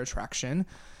same gender attraction,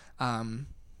 and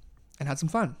had some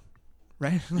fun,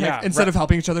 right? Yeah, Instead right. of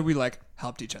helping each other, we like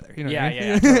helped each other. You know what Yeah, I mean?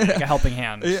 yeah, totally. Like a helping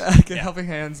hand. Yeah, like Yeah. helping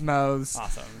hands, mouths,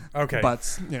 Awesome. Okay.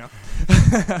 butts.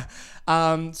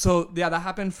 So yeah, that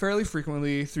happened fairly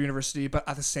frequently through university, but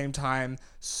at the same time,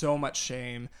 so much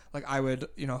shame. Like I would,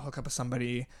 hook up with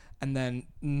somebody and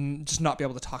then just not be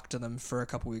able to talk to them for a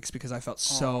couple weeks because I felt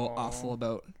so Aw. awful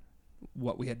about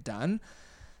what we had done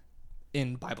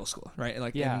in Bible school, right?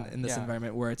 Like Yeah, in this yeah.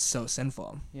 environment where it's so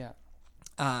sinful. Yeah.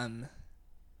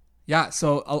 Yeah,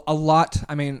 so a lot.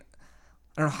 I mean,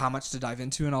 I don't know how much to dive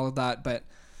into and all of that, but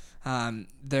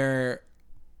there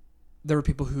were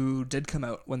people who did come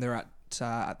out when they were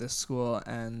at this school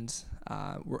and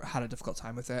had a difficult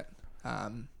time with it.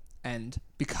 And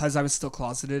because I was still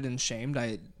closeted and shamed,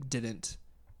 I didn't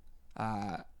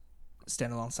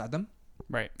stand alongside them.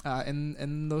 Right.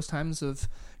 In those times of,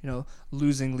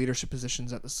 losing leadership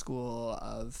positions at the school,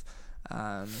 of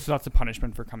So that's a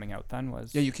punishment for coming out then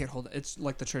was... you can't hold it. It's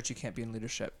like the church, you can't be in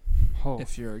leadership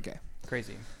if you're gay.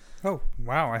 Crazy. Oh,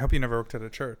 wow. I hope you never worked at a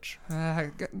church.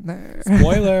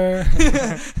 Spoiler.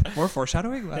 More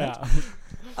foreshadowing? What? Yeah.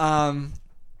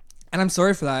 And I'm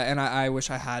sorry for that. And I wish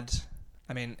I had...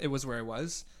 I mean, it was where I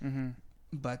was. Mm-hmm.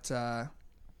 But, a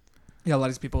lot of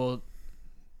these people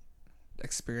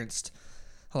experienced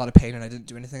a lot of pain and I didn't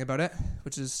do anything about it,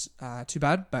 which is too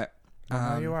bad. But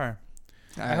Now you are.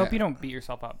 I hope you don't beat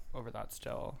yourself up over that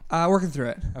still. Working through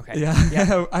it. Okay.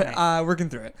 Yeah. Nice. Working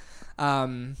through it.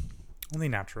 Only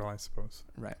natural, I suppose.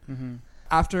 Right. Mm-hmm.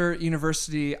 After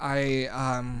university,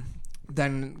 I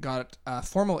then got a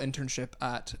formal internship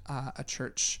at a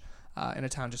church in a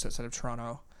town just outside of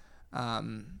Toronto.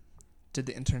 Did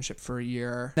the internship for a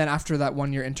year. Then after that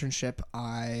 1 year internship,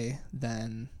 I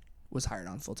then was hired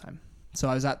on full time. So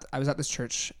I was at this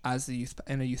church as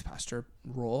in a youth pastor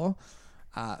role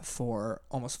for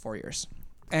almost 4 years,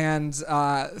 and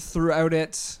throughout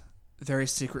it, very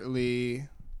secretly,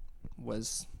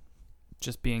 was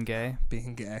just being gay.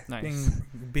 being gay. Nice.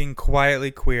 Being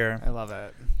quietly queer. I love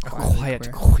it.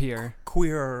 Quiet Queer.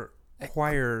 Choir.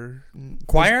 You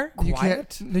Quiet?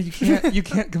 can't. No, you can't. You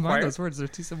can't combine Choir? those words. They're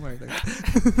too similar.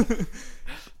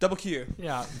 Double Q.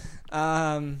 Yeah.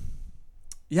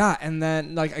 Yeah, and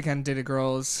then again, dated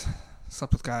girls,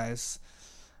 slept with guys,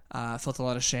 felt a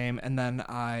lot of shame, and then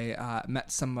I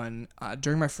met someone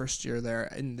during my first year there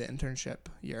in the internship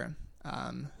year,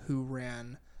 who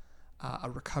ran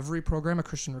a recovery program, a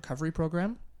Christian recovery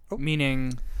program.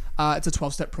 Meaning? It's a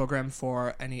 12-step program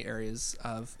for any areas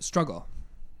of struggle.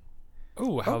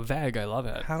 Ooh, how vague. I love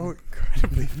it. How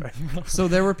incredibly vague. So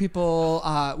there were people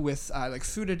with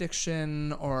food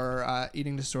addiction or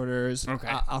eating disorders,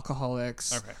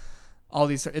 alcoholics. Okay. All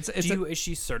these. Is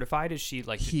she certified? Is she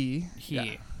like he?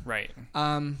 He. Right.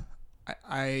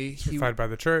 Certified by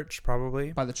the church,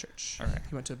 probably. By the church. Okay.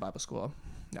 He went to Bible school.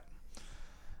 Yeah.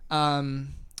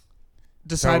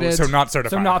 Decided. So not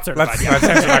certified. So not certified. Let's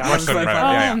answer that question.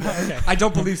 Okay. I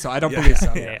don't believe so. I don't believe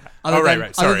so. Yeah.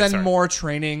 Other than more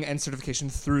training and certification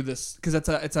through this, because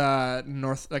it's a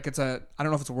North, I don't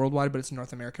know if it's worldwide, but it's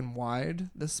North American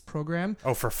wide, this program.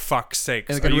 Oh, for fuck's sake!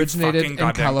 It Are you originated fucking in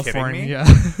goddamn California.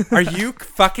 kidding me? Are you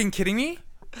fucking kidding me?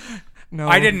 No,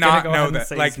 I did not go know ahead and that.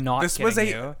 say Like he's not this was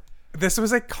kidding this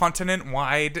was a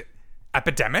continent-wide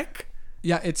epidemic.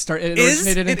 Yeah, it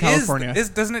originated in California.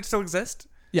 Doesn't it still exist?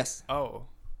 Yes. Oh.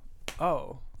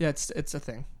 Yeah, it's a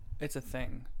thing. It's a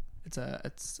thing. It's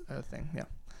a thing. Yeah.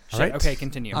 All right. Okay,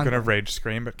 continue. I'm gonna rage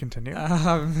scream, but continue.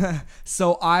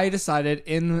 So I decided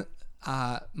in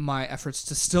my efforts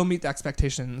to still meet the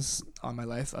expectations on my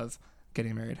life of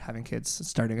getting married, having kids,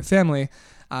 starting a family,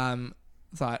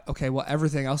 thought, okay, well,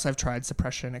 everything else I've tried,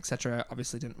 suppression, etc.,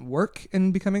 obviously didn't work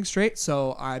in becoming straight,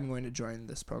 so I'm going to join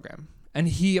this program. And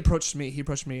he approached me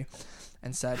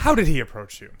and said... How did he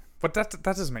approach you? But that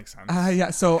doesn't make sense. Yeah,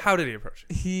 so... How did he approach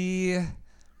you?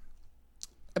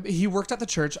 He worked at the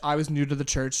church. I was new to the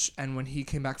church, and when he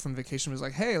came back from vacation, was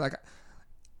like, hey,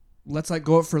 let's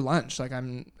go out for lunch. I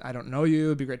don't know you.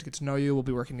 It'd be great to get to know you. We'll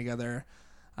be working together.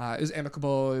 It was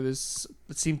amicable. It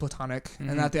seemed platonic. Mm-hmm.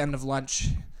 And at the end of lunch,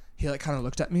 he kind of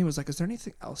looked at me and was like, is there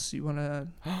anything else you want to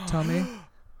tell me?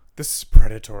 This is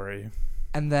predatory.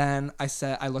 And then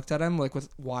I looked at him with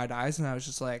wide eyes, and I was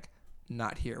just like,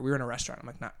 not here. We were in a restaurant. I'm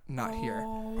like, not here.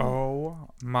 Oh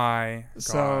my God.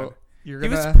 So he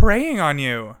was preying on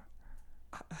you.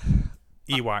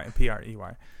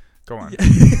 P-R-E-Y. Go on.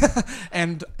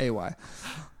 And A-Y.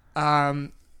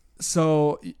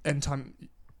 So, and Thom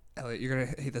Elliott, you're going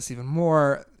to hate this even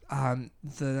more.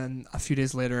 Then a few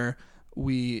days later,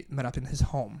 we met up in his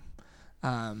home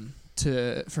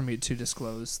for me to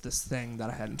disclose this thing that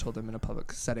I hadn't told him in a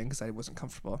public setting because I wasn't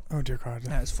comfortable. Oh, dear God.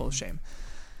 And I was full of shame.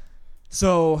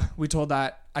 So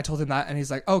I told him that, and he's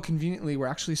like, oh, conveniently, we're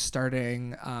actually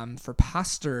starting for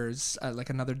pastors,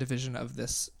 another division of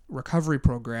this recovery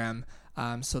program,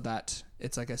 so that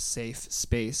it's a safe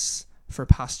space for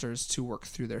pastors to work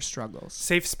through their struggles.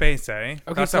 Safe space, eh?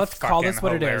 Okay, That's so let's call this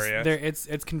what hilarious. it is.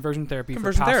 It's conversion therapy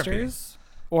for pastors?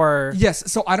 Or yes,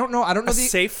 so I don't know the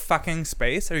safe fucking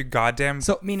space? Are you goddamn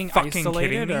meaning fucking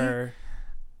isolated kidding me? Or...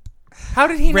 How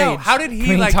did he know? How did he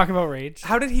Can we talk about rage?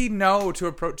 How did he know to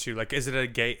approach you? Is it a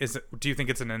gay? Do you think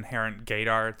it's an inherent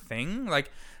gaydar thing?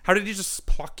 How did he just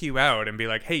pluck you out and be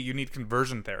like, "Hey, you need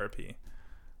conversion therapy"?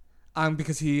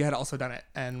 Because he had also done it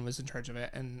and was in charge of it,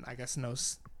 and I guess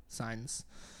knows signs.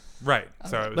 Right.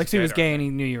 So it was Like, so he was Gator. gay and he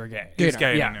knew you were gay. He was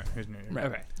gay. Yeah. And he knew. Right.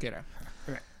 Okay. Gator.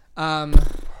 Okay.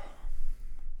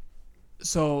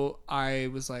 So I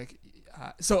was like,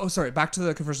 sorry, back to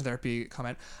the conversion therapy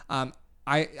comment.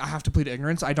 I have to plead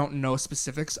ignorance. I don't know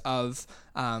specifics of.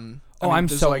 I'm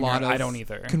there's so a ignorant. lot of I don't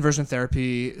either. Conversion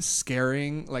therapy,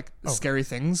 scary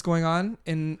things going on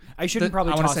in. I shouldn't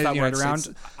probably I wanna toss say that the word United around.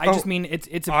 States. I just mean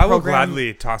it's a I will program.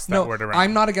 gladly toss that word around.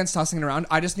 I'm not against tossing it around.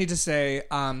 I just need to say,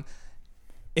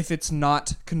 if it's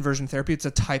not conversion therapy, it's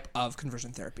a type of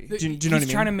conversion therapy. Do you know what I mean?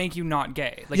 He's trying to make you not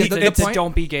gay. Like, Yeah, it's the a point-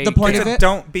 don't be gay. the point It's of a it-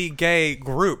 don't be gay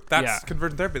group. That's Yeah.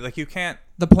 conversion therapy. Like, you can't.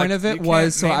 The point like, of you it can't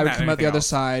was so name I would that come out the anything other else.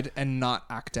 side and not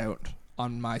act out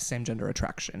on my same gender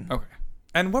attraction. Okay.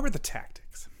 And what were the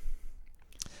tactics?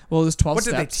 Well, there's 12 What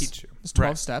steps. did they teach you? There's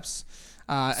 12 Right. steps.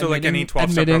 So like any 12-step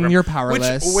admitting program, you're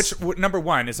powerless. which number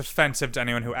one is offensive to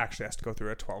anyone who actually has to go through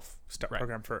a 12-step Right.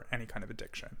 program for any kind of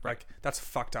addiction. Like, that's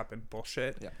fucked up and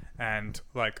bullshit. Yeah. And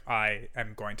like, I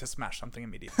am going to smash something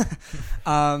immediately.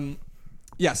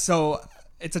 Yeah, so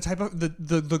it's a type of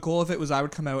the goal of it was I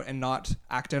would come out and not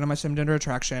act out on my same gender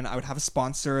attraction. I would have a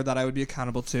sponsor that I would be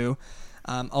accountable to,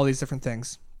 all these different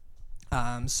things.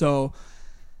 So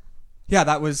yeah,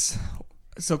 that was.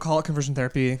 So call it conversion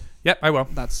therapy. Yep, I will.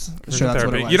 That's Conversion what it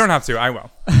therapy. was. You don't have to. I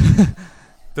will.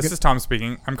 This is Tom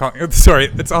speaking. I'm calling. Sorry,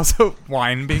 it's also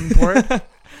wine being poured.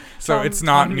 So Tom- it's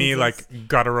not Tom me needs like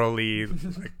gutturally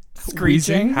like,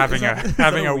 Screeching. having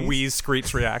a wheeze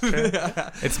screech reaction.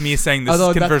 It's me saying this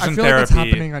Although is conversion I feel like that's therapy.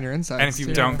 happening on your inside. And if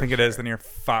you don't think it is, then you're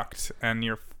fucked, and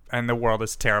the world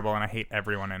is terrible, and I hate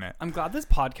everyone in it. I'm glad this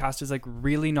podcast is like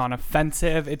really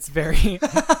non-offensive. It's very,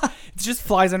 it just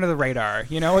flies under the radar.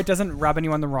 You know, it doesn't rub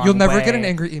anyone the wrong way. You'll never get an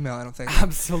angry email, I don't think.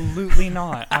 Absolutely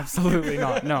not. Absolutely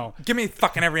not. No. Give me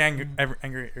fucking every angry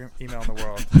email in the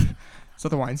world. Is that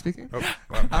the wine speaking? Oh,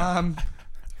 well,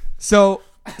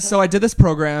 So I did this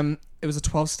program. It was a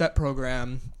 12-step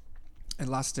program. It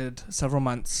lasted several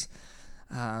months.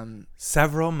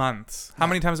 several months. How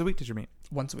many times a week did you meet?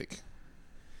 Once a week.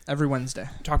 Every Wednesday.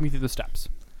 Talk me through the steps.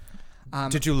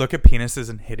 Did you look at penises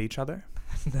and hit each other?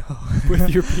 No. With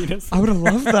your penis. I would have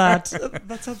loved that.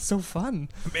 That sounds so fun.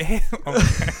 Okay.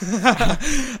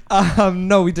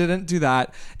 No, we didn't do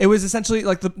that. It was essentially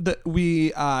like we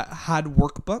had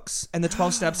workbooks, and the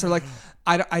 12 steps are like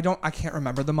I can't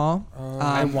remember them all.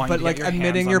 I want you but to like get your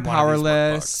admitting hands you're on one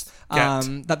of these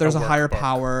powerless, Get that there's a a higher workbook.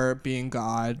 power being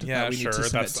God Yeah, that we need to sure.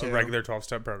 submit That's to. a regular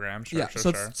 12-step program. Sure, yeah, sure,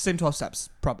 so sure. it's same 12 steps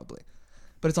probably,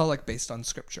 but it's all like based on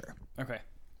scripture. Okay.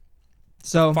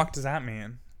 So What the fuck does that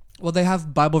mean? well, they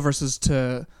have Bible verses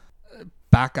to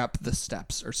back up the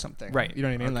steps or something. Right. You know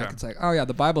what I mean? Okay. Like it's like, oh yeah,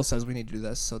 the Bible says we need to do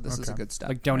this, so this is a Okay. good step.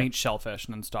 Like, don't eat shellfish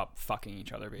and then stop fucking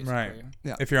each other, basically. Right.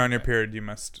 Yeah. If you're on your period, you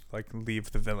must like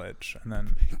leave the village and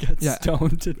then Get Yeah.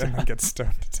 stoned to and death. then get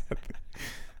stoned to death.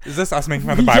 Is this us making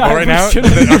fun of the Bible Yeah, right we now? should-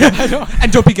 Okay.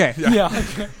 And don't be gay. Yeah.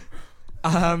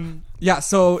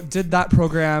 So did that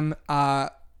program,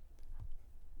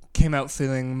 came out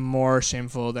feeling more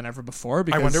shameful than ever before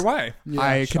because I wonder why.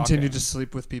 I shocking. continued to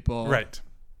sleep with people Right.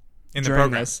 In the during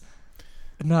program. this.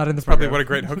 Not in the Probably program. what a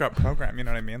great hookup program. You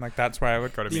know what I mean? Like, that's why I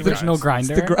would go to The meet original guys.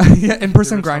 grinder. Yeah, in-person The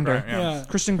original grinder. Yeah.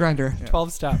 Christian grinder.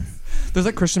 12 steps. There's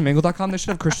like christianmingle.com. They should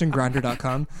have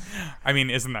christiangrinder.com. I mean,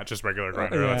 isn't that just regular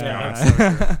grinder? Yeah. Let's be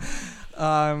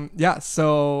honest. Yeah,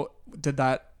 so did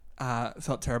that.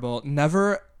 Felt terrible.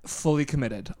 Never fully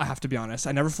committed. I have to be honest.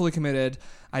 I never fully committed.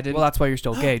 I didn't. Well, that's why you're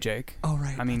still gay, Jake. oh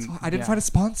right. I mean, that's why. I didn't yeah. find a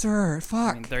sponsor.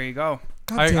 Fuck. I mean, there you go.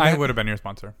 God damn I it. would have been your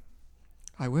sponsor.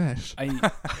 I wish. I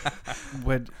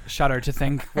would shudder to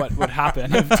think what would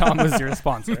happen if Tom was your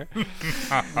sponsor.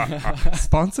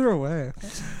 Sponsor away.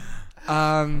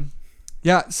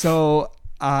 Yeah. So.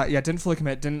 Didn't fully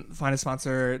commit. Didn't find a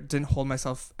sponsor. Didn't hold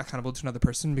myself accountable to another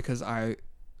person because I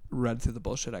read through the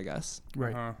bullshit, I guess.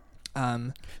 Right. Uh,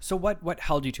 So what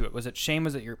held you to it? Was it shame?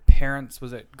 Was it your parents?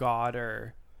 Was it God?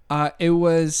 Or It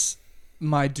was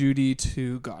my duty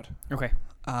to God. okay,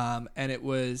 And it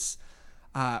was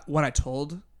when I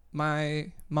told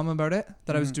my mom about it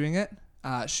that I was doing it,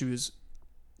 she was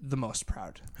the most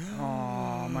proud.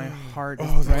 oh, my heart is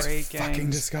oh, that's breaking. fucking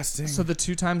disgusting. So the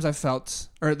few times I've felt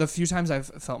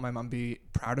my mom be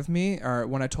proud of me, or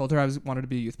when I told her I wanted to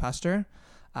be a youth pastor,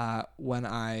 when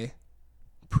I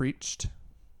preached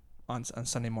on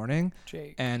Sunday morning,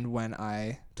 Jake, and when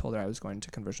I told her I was going to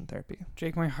conversion therapy.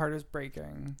 Jake, my heart is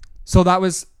breaking. So that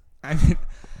was, I mean,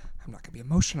 I'm not gonna be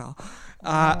emotional.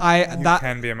 you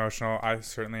can be emotional. I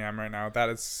certainly am right now. That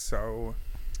is so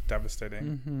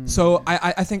devastating. Mm-hmm. So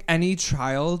I think any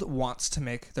child wants to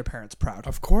make their parents proud.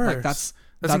 Of course. Like that's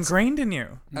ingrained in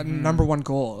you. a number one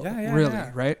goal. Yeah, really,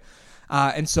 yeah. right?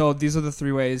 And so these are the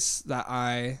three ways that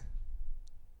I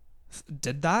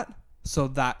did that. So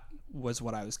that was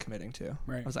what I was committing to.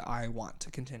 Right. I was like, I want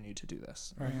to continue to do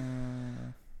this. Right.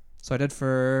 So I did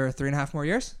for 3.5 more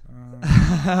years.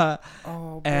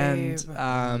 Oh, And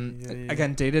babe.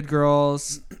 again, dated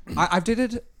girls. I've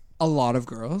dated a lot of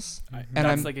girls. And and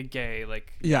that's I'm like a gay,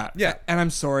 like... yeah. And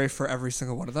I'm sorry for every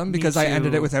single one of them because I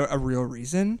ended it too. without a real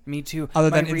reason. Me too.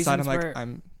 Other My than inside, I'm reasons like, were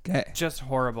I'm gay. just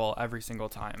horrible every single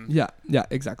time. Yeah,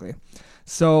 exactly.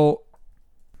 So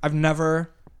I've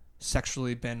never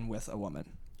sexually been with a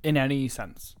woman. In any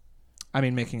sense. I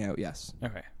mean, making out, yes.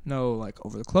 Okay. No, like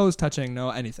over the clothes, touching, no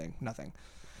anything, nothing.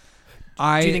 Do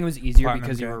you think it was easier Platinum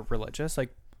because you gay. were religious? Like,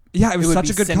 Yeah, it was would such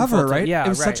be a good sinful cover, to- right? yeah, it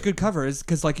was such right. a good cover, is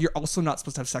because like you're also not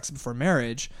supposed to have sex before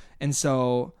marriage, and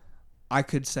so I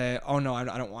could say, oh no, I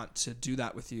don't want to do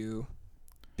that with you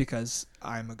because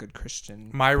I'm a good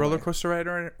Christian. My boy. roller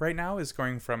coaster right now is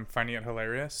going from finding it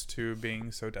hilarious to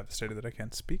being so devastated that I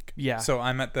can't speak. Yeah. So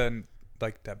I'm at the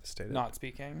like devastated. not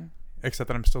speaking. Except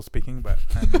that I'm still speaking, but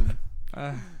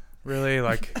I'm really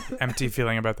like empty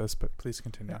feeling about this. But please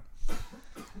continue.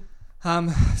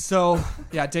 So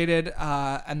yeah, dated,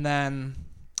 and then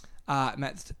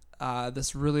met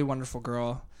this really wonderful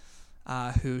girl,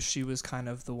 who she was kind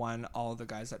of the one all the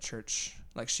guys at church,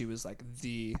 like she was like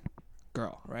the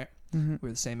girl, right? Mm-hmm. We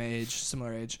were the same age,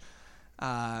 similar age,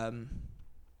 and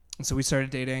so we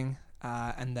started dating,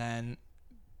 and then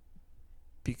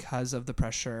because of the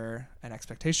pressure and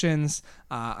expectations,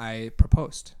 I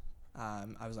proposed.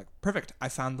 I was like, perfect, I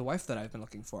found the wife that I've been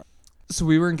looking for. So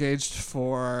we were engaged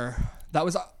for, that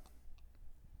was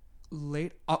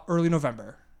early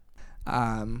November.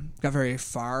 Got very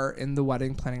far in the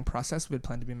wedding planning process. We had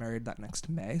planned to be married that next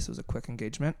May, so it was a quick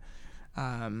engagement.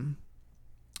 And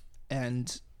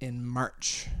in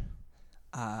March,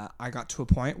 I got to a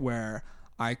point where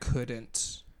I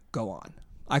couldn't go on.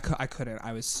 I couldn't.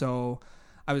 I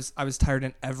was tired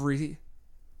in every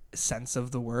sense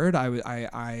of the word.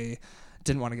 I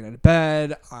didn't want to get out of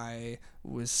bed. I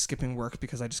was skipping work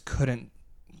because I just couldn't.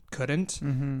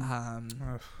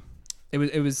 Mm-hmm. It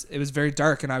was very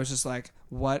dark, and I was just like,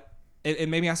 what? It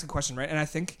made me ask a question, right? And I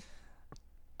think,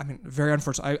 I mean, very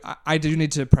unfortunate. I do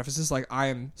need to preface this, like,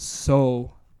 I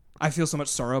feel so much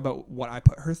sorrow about what I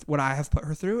have put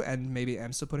her through, and maybe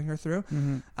am still putting her through.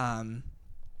 Mm-hmm.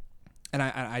 And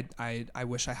I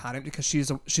wish I hadn't, because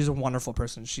she's a wonderful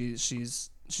person. She's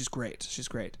great. She's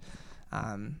great.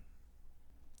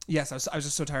 Yes, I was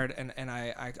just so tired, and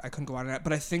I couldn't go on it.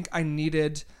 But I think I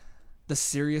needed the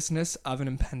seriousness of an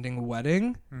impending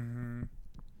wedding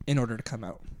in order to come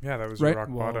out. Yeah, that was Right? rock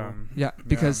bottom. Yeah,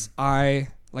 because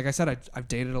like I said, I've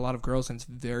dated a lot of girls, and it's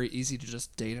very easy to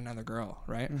just date another girl,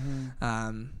 right?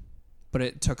 Mm-hmm. But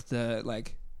it took the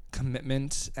like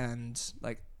commitment and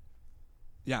like,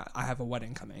 yeah, I have a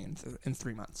wedding coming in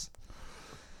 3 months.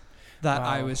 That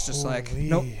I was just like,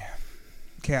 nope,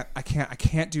 I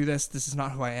can't do this. This is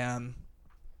not who I am.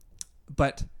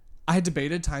 But I had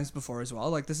debated times before as well.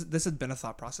 Like this had been a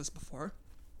thought process before.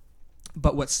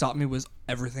 But what stopped me was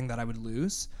everything that I would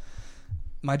lose.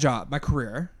 My job, my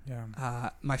career,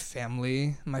 my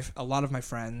family, a lot of my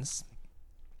friends,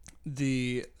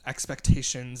 the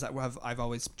expectations that I've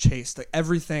always chased, like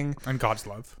everything, And God's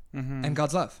love. Mm-hmm. and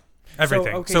God's love.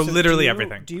 Everything. So literally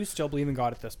everything. Do you still believe in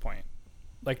God at this point?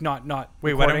 Like not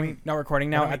Wait, recording, not recording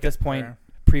now. when do we At this get point, there?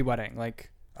 pre-wedding, like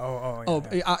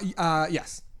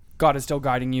Yes. God is still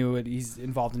guiding you. He's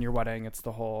involved in your wedding. It's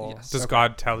the whole. Yes. Does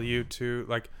God tell you to,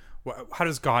 like, how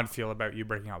does God feel about you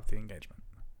breaking up the engagement?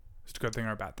 Is it a good thing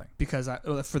or a bad thing? Because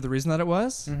for the reason that it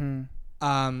was,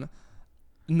 Mm-hmm.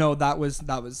 no, that was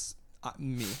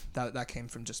me. That came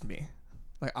from just me.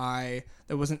 Like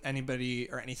there wasn't anybody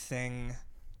or anything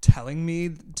telling me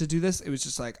to do this. It was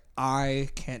just like, I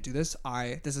can't do this.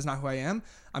 This is not who I am.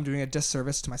 I'm doing a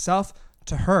disservice to myself,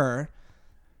 to her,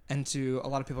 and to a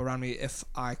lot of people around me if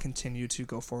I continue to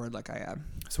go forward like I am.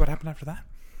 So what happened after that?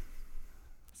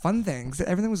 Fun things.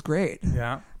 Everything was great.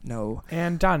 Yeah. No.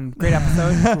 And done. Great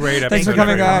episode. Great episode. Thanks for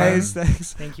coming, everyone. guys.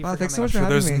 Thanks. Thank you. Wow, for thanks so coming. much for So having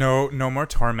there's me. no more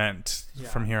torment Yeah.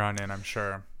 from here on in, I'm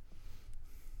sure.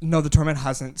 No, the torment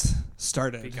hasn't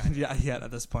started. Begun. Yet at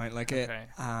this point. Like Okay.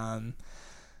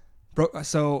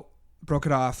 broke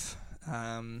it off,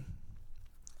 and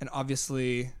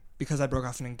obviously because I broke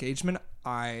off an engagement,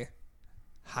 I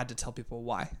had to tell people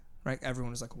why. Right? Everyone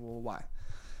was like, "Well, why?"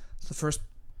 So the first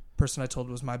person I told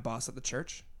was my boss at the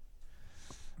church.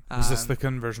 Was this the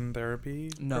conversion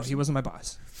therapy? No, person? he wasn't my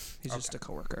boss. He's just a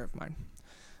coworker of mine.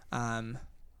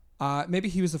 Maybe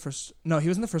he was the first. No, he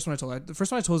wasn't the first one I told. The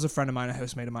first one I told was a friend of mine, a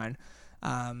housemate of mine.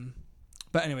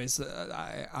 But anyways,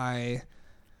 I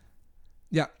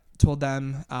told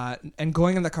them, and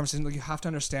going in that conversation, like, you have to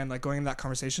understand, like, going in that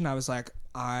conversation, I was like,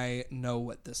 I know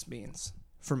what this means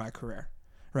for my career,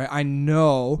 right? I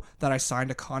know that I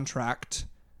signed a contract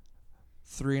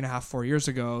 3.5, 4 years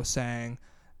ago saying,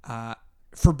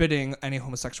 forbidding any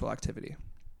homosexual activity.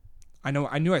 I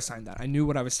knew I signed that. I knew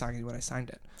what I was signing when I signed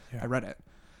it. Yeah. I read it.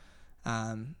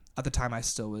 At the time, I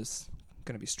still was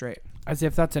going to be straight. As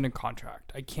if that's in a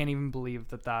contract. I can't even believe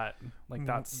that like,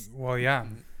 that's... Well, yeah.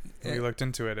 We looked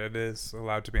into it. It is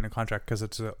allowed to be in a contract because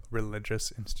it's a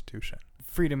religious institution.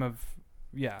 Freedom of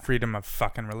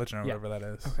fucking religion or whatever that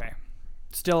is. Okay.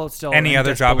 Still. Any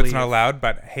other job, it's not allowed,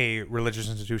 but hey, religious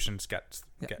institutions get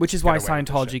which is why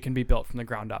Scientology can be built from the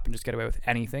ground up and just get away with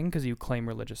anything because you claim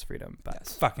religious freedom. But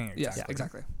yes. Fucking exactly. Yes,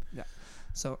 exactly. Yeah.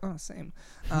 So, same.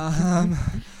 So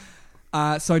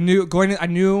I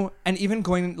knew, and even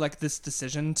going, like, this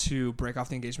decision to break off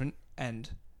the engagement and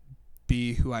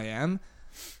be who I am,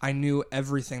 I knew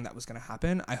everything that was going to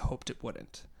happen. I hoped it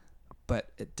wouldn't, but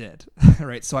it did.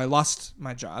 Right. So I lost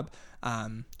my job.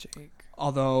 Jake.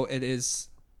 Although it is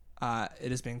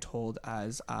being told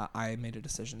as I made a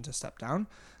decision to step down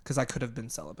because I could have been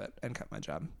celibate and kept my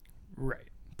job. Right.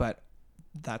 But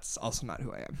that's also not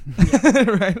who I am.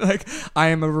 Right? Like, I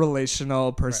am a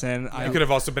relational person. Right. You could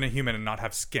have also been a human and not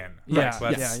have skin. Yeah.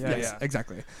 Right? Yes,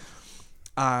 exactly.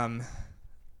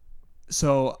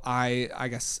 So I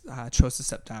guess chose to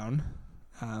step down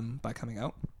by coming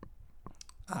out.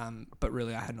 But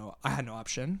really I had no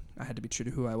option. I had to be true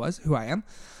to who I am.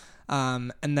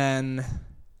 And then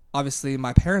obviously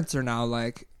my parents are now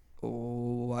like,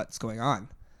 what's going on?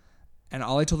 And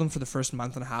all I told them for the first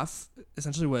month and a half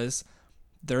essentially was,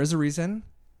 there is a reason.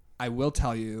 I will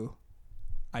tell you.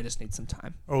 I just need some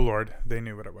time. Oh, Lord. They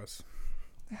knew what it was.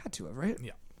 They had to have, right?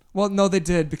 Yeah. Well, no, they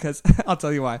did, because I'll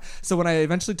tell you why. So when I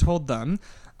eventually told them,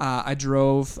 I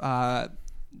drove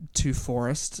to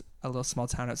Forest, a little small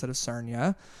town outside of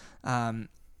Sarnia,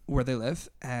 where they live.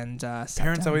 And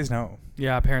parents always know.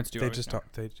 Yeah, parents do. They just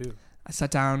talk. They do. I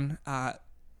sat down,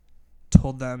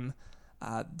 told them.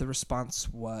 The response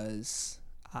was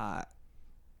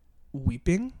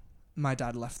weeping. My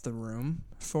dad left the room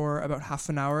for about half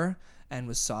an hour and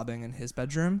was sobbing in his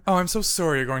bedroom. Oh, I'm so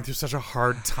sorry you're going through such a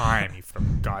hard time, you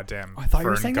from goddamn I thought Fern you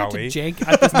were saying Gully. that to Jake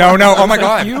at this No, oh my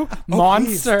God. You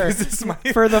monster.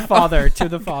 For the father, to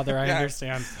the father, I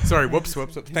understand. Sorry, whoops.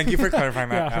 Thank you for clarifying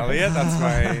that, Elliot. That's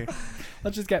why.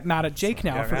 Let's just get mad at Jake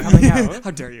now for man. coming out.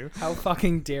 How dare you? How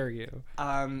fucking dare you?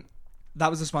 That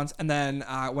was the response. And then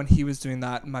when he was doing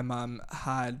that, my mom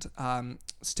had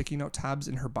sticky note tabs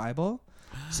in her Bible.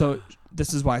 So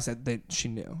this is why I said she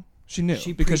knew. She knew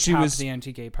because she was the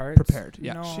anti-gay part prepared.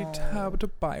 Yeah, no. She tabbed a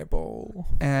Bible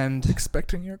and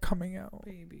expecting your coming out,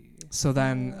 baby. So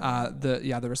then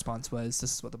the response was,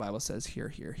 this is what the Bible says here,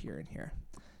 here, here, and here.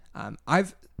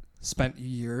 I've spent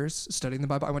years studying the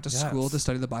Bible. I went to school to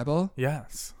study the Bible.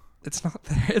 Yes. It's not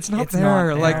there. It's not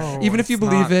there. Like, even if you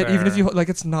believe it, even if you like,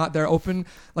 it's not there. Open,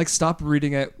 like, stop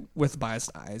reading it with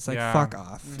biased eyes. Like, fuck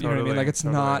off. You know what I mean? Like, it's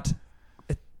not.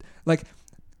 Like,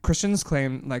 Christians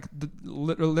claim, like, the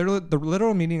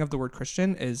literal meaning of the word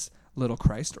Christian is little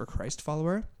Christ or Christ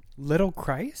follower. Little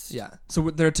Christ? Yeah. So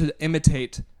they're to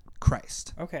imitate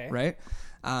Christ. Okay. Right.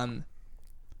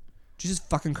 Jesus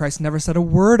fucking Christ never said a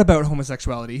word about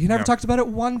homosexuality. He never talked about it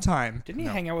one time. Didn't he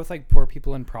hang out with, like, poor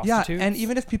people and prostitutes? Yeah, and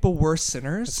even if people were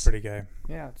sinners... It's pretty gay.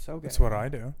 Yeah, it's so gay. That's what I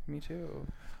do. Me too.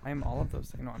 I am all of those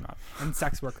things. No, I'm not. I'm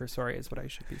sex worker, sorry, is what I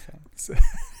should be saying.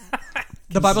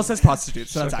 The Bible says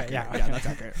prostitutes, so that's accurate. Yeah, that's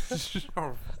accurate.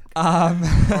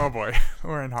 Oh boy,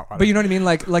 we're in hot water. But you know what I mean?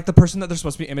 Like the person that they're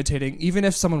supposed to be imitating, even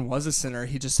if someone was a sinner,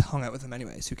 he just hung out with them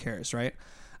anyways. Who cares, right?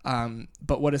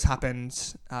 But what has happened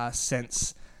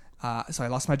since... so I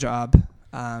lost my job.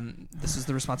 This is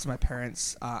the response of my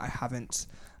parents. I haven't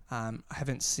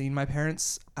seen my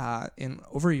parents in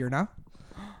over a year now,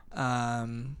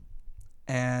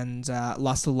 and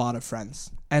lost a lot of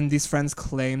friends. And these friends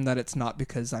claim that it's not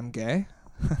because I'm gay.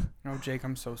 No, Jake,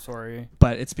 I'm so sorry.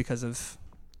 But it's because of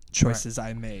choices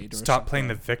I made. Stop playing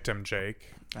the victim,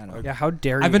 Jake. I know. Yeah, how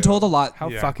dare you? I've been told a lot. How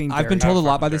fucking dare I've been you? told a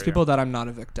lot by these people that I'm not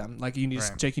a victim. Like, you need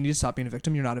Right. Jake, you need to stop being a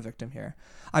victim. You're not a victim here.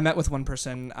 I met with one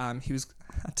person. He was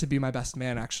to be my best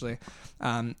man, actually.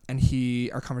 And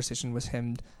our conversation was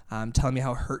him telling me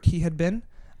how hurt he had been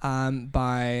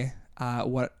by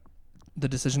what the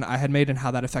decision I had made and how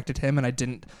that affected him. And I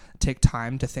didn't take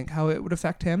time to think how it would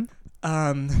affect him.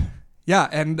 Yeah.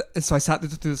 And so I sat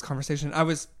through this conversation. I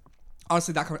was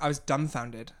honestly, I was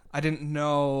dumbfounded. I didn't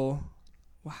know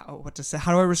what to say.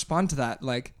 How do I respond to that?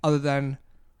 Like, other than,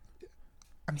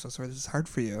 I'm so sorry, this is hard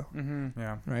for you. Mm-hmm.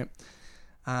 Yeah. Right.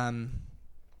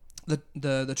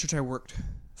 The church I worked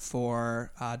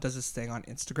does this thing on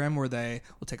Instagram where they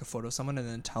will take a photo of someone and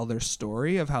then tell their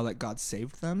story of how like God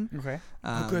saved them. Okay.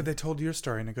 Oh, good. They told your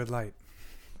story in a good light.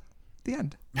 The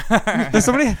end. There's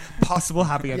so many possible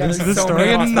happy endings to there's this so story,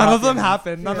 many and none of them possible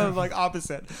happened. None of them like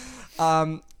opposite.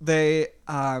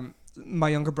 My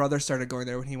younger brother started going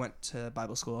there when he went to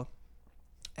Bible school,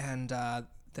 and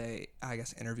they, I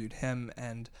guess, interviewed him,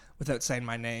 and without saying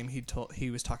my name,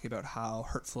 he was talking about how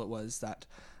hurtful it was that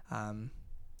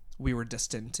we were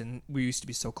distant and we used to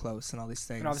be so close and all these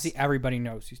things. And obviously everybody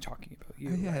knows he's talking about you.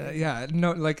 Yeah.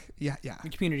 No, like, yeah. The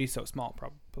community's so small,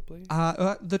 probably.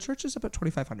 The church is about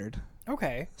 2,500.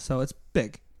 Okay. So it's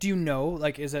big. Do you know,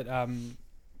 like, is it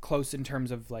close in terms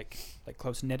of like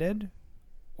close knitted,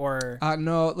 or?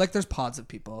 No, like there's pods of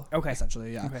people. Okay.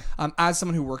 Essentially, yeah. Okay. As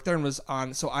someone who worked there and was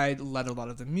on, so I led a lot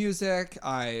of the music.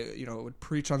 I, would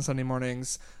preach on Sunday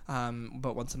mornings,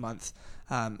 about once a month.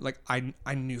 Like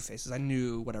I knew faces. I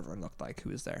knew what everyone looked like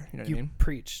who was there. You know what I mean?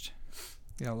 Preached.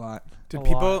 A lot. Did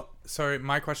people? Sorry,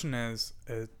 my question is: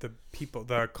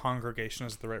 the congregation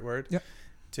is the right word? Yep.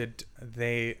 Did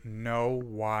they know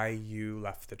why you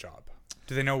left the job?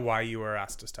 Do they know why you were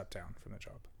asked to step down from the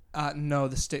job? No,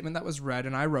 the statement that was read,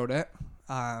 and I wrote it,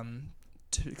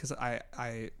 because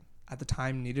I at the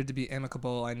time needed to be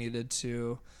amicable. I needed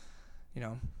to,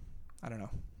 I don't know.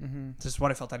 Mm-hmm. This is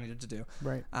what I felt I needed to do.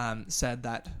 Right. Said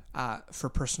that for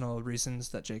personal reasons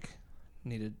that Jake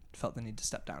felt the need to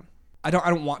step down. I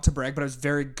don't want to brag, but I was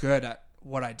very good at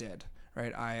what I did.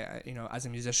 Right. I as a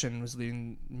musician was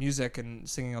leading music and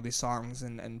singing all these songs,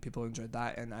 and people enjoyed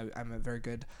that. And I'm a very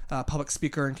good public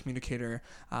speaker and communicator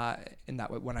in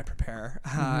that way when I prepare.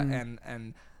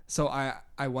 And so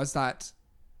I was that,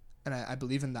 and I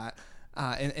believe in that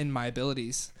in my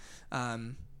abilities.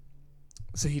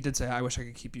 So he did say, I wish I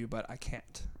could keep you, but I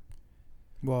can't.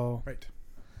 Whoa. Right.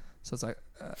 So it's like,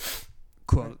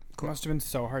 cool. It must have been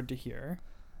so hard to hear.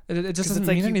 It just doesn't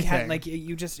like mean anything. Can't, like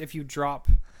you just, if you drop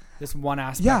this one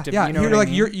aspect of, you're like,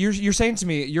 I mean? you're saying to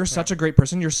me, you're such a great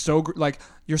person. You're so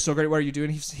you're so great. What are you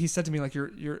doing? He said to me, like,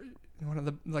 you're one of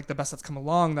the best that's come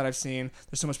along that I've seen.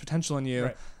 There's so much potential in you.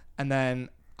 Right. And then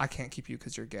I can't keep you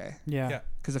because you're gay. Yeah.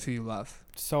 Because of who you love.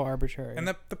 So arbitrary. And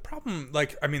the problem,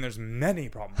 like, I mean, there's many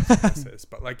problems with this,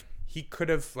 but like you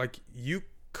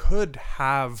could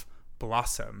have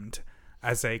blossomed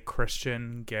as a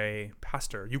Christian gay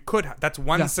pastor. You could that's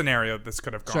one scenario this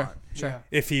could have gone. Sure. Yeah.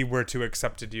 If he were to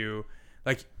accepted you,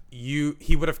 like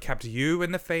he would have kept you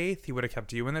in the faith, he would have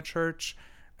kept you in the church,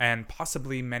 and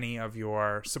possibly many of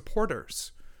your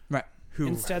supporters. Right.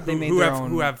 Who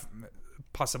have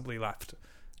possibly left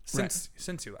since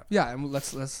you left. Yeah, and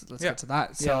let's get to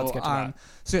that. So let's get to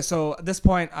that. So at this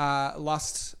point,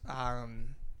 lost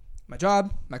my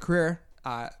job, my career.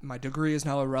 My degree is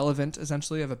now irrelevant.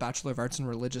 Essentially, I have a Bachelor of Arts in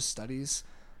Religious Studies.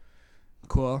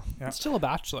 Cool. Yeah. It's still a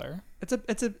bachelor. It's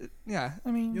a yeah.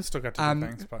 I mean, you still got to do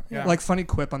things, but yeah. Like funny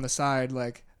quip on the side,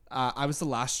 like I was the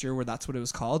last year where that's what it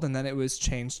was called, and then it was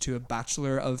changed to a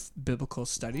Bachelor of Biblical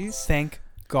Studies. Thank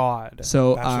God.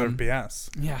 So Bachelor of BS.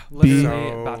 Yeah, literally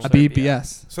a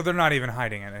BBS. So they're not even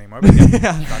hiding it anymore. But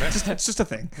yeah, got it. It's just a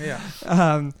thing.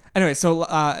 Yeah. Anyway, so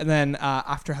and then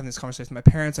after having this conversation with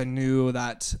my parents, I knew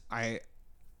that I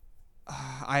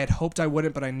had hoped I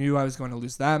wouldn't, but I knew I was going to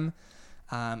lose them.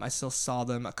 I still saw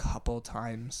them a couple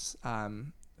times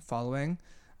following,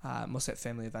 mostly at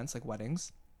family events like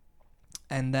weddings.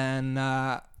 And then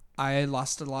I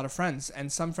lost a lot of friends,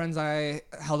 and some friends I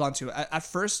held on to. At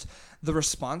first, the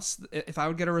response, if I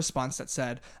would get a response that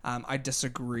said, I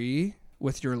disagree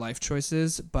with your life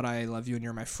choices, but I love you and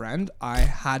you're my friend, I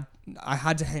had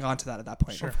to hang on to that at that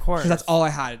point. Sure, of course. That's all I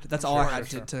had. That's all I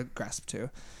had to grasp to.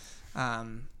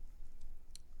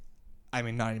 I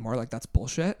mean, not anymore. Like, that's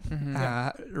bullshit,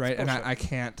 right? Bullshit. And I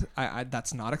can't.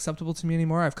 That's not acceptable to me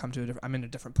anymore. I've come to I'm in a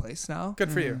different place now.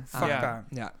 Good for you. Fuck that.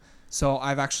 Yeah. So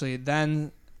I've actually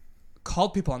then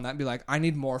called people on that and be like, I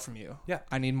need more from you. Yeah.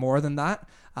 I need more than that.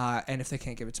 And if they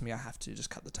can't give it to me, I have to just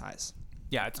cut the ties.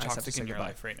 Yeah, it's toxic in your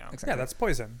life right now. Exactly. Yeah, that's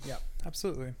poison. Yeah,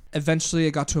 absolutely. Eventually,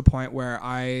 it got to a point where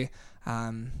I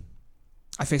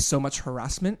faced so much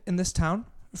harassment in this town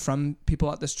from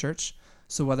people at this church.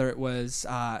 So whether it was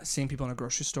seeing people in a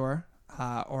grocery store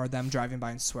or them driving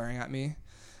by and swearing at me.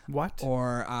 What?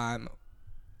 Or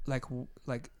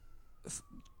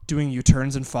doing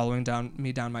U-turns and following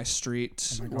me down my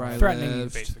street where I threatening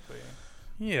lived. You, basically.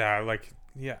 Yeah,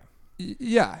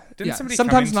 Yeah. Didn't somebody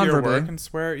sometimes come into your non-verbally work and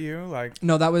swear at you? Like,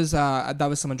 no, that was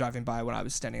someone driving by when I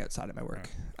was standing outside of my work.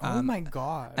 Right. Oh my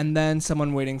God. And then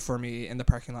someone waiting for me in the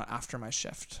parking lot after my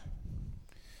shift.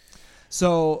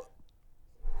 So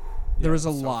there was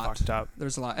a lot. Fucked up.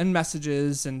 There's a lot, and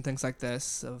messages and things like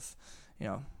this of,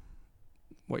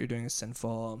 what you're doing is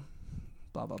sinful,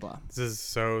 blah blah blah.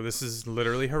 This is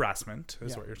literally harassment,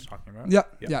 is what you're talking about.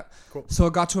 Yeah. Cool. So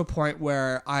it got to a point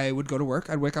where I would go to work.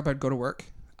 I'd wake up, I'd go to work,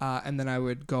 and then I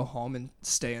would go home and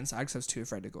stay inside because I was too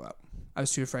afraid to go out. I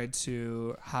was too afraid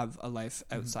to have a life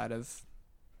outside of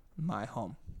my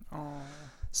home. Oh.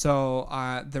 So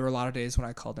there were a lot of days when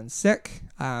I called in sick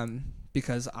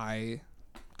because I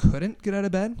couldn't get out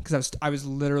of bed because I was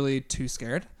literally too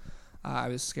scared. I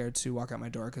was scared to walk out my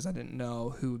door because I didn't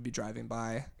know who would be driving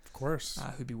by. Of course.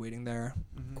 Who'd be waiting there.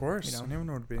 Of course.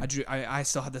 Anyone would be. I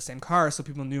still had the same car, so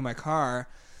people knew my car.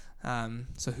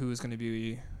 So who was going to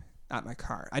be at my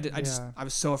car? I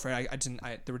was so afraid.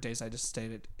 There were days I just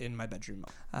stayed in my bedroom.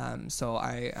 So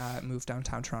I moved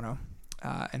downtown Toronto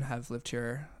and have lived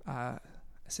here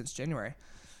since January.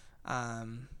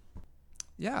 That's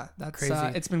crazy.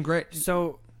 It's been great.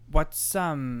 So what's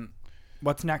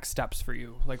next steps for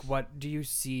you? Like, what do you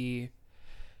see?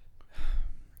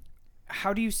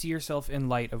 How do you see yourself in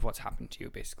light of what's happened to you,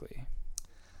 basically?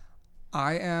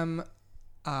 I am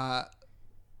the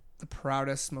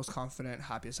proudest, most confident,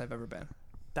 happiest I've ever been.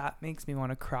 That makes me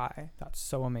want to cry. That's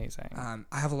so amazing.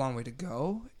 I have a long way to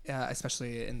go,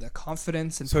 especially in the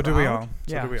confidence and so proud do we all.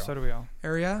 So do we all.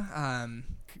 area.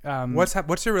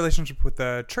 What's your relationship with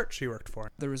the church you worked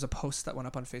for? There was a post that went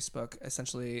up on Facebook,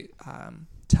 essentially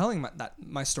telling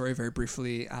my story very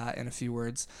briefly in a few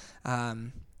words,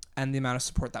 and the amount of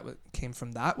support that came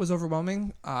from that was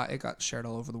overwhelming. It got shared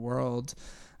all over the world.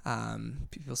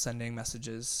 People sending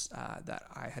messages that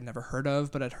I had never heard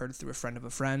of, but I'd heard through a friend of a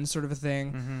friend, sort of a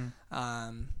thing.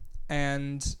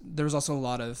 And there was also a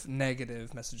lot of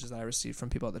negative messages that I received from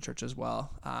people at the church as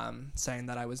well, saying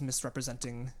that I was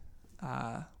misrepresenting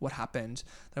what happened,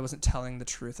 that I wasn't telling the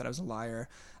truth, that I was a liar.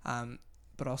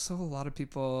 But also a lot of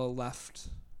people left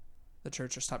the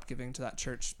church or stopped giving to that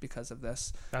church because of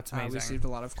this. That's amazing. We received a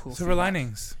lot of cool silver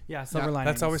linings. Yeah, silver linings.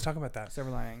 Let's always talk about that.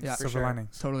 Silver linings. Yeah, silver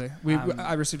linings. Totally.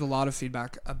 I received a lot of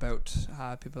feedback about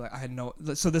people like I had no.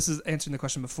 So this is answering the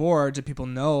question before. Did people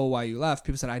know why you left?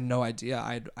 People said I had no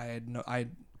idea.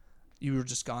 You were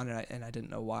just gone and I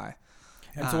didn't know why.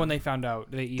 And so when they found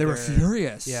out, they were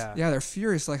furious. Yeah, they're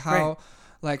furious. Like how. Great.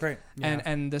 Like Great.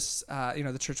 And this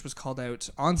the church was called out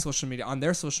on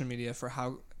their social media for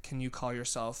how can you call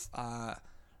yourself how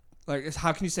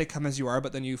can you say come as you are,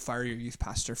 but then you fire your youth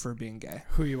pastor for being gay?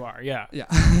 Who you are, yeah.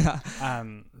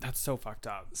 That's so fucked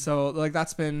up. So like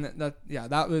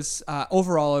that was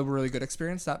overall a really good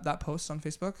experience. That post on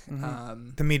Facebook.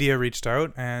 Mm-hmm. The media reached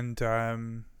out and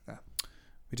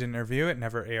we did an interview. It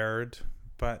never aired,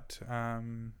 but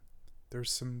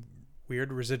there's some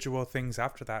weird residual things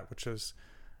after that, which was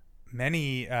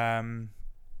many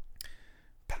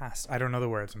I don't know the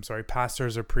words, I'm sorry,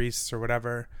 pastors or priests or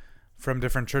whatever from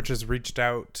different churches reached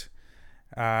out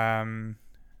to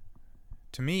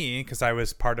me because I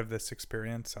was part of this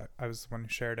experience. I was the one who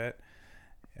shared it,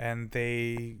 and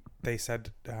they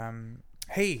said,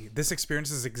 hey, this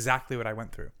experience is exactly what I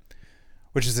went through,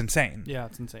 which is insane. Yeah,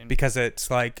 it's insane because it's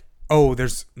like, oh,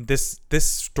 there's this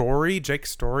story,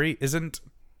 Jake's story isn't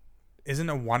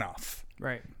a one-off.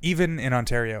 Right. Even in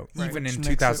Ontario, even which in makes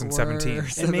 2017.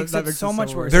 It makes it so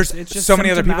much worse. There's it's just so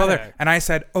many other people there. symptomatic. And I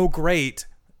said, oh, great.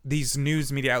 These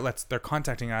news media outlets, they're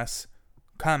contacting us.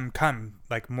 Come.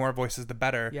 Like, more voices, the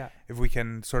better. Yeah. If we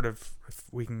can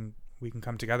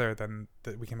come together, then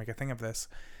we can make a thing of this.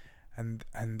 And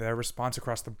their response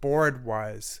across the board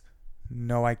was,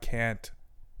 no, I can't.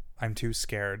 I'm too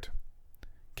scared.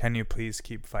 Can you please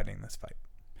keep fighting this fight?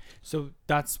 So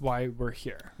that's why we're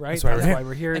here, right? That's why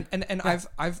we're here. And yeah.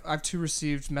 I've too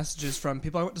received messages from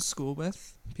people I went to school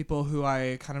with, people who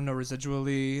I kind of know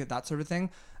residually, that sort of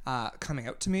thing, coming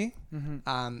out to me.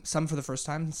 Mm-hmm. Some for the first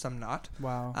time, some not.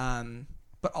 Wow.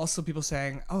 But also people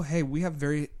saying, "Oh, hey, we've had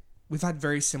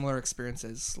very similar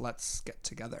experiences. Let's get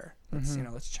together. Let's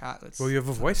let's chat. Well, you have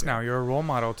a voice now. You're a role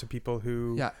model to people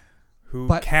who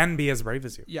But can be as brave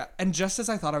as you. Yeah, and just as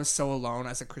I thought I was so alone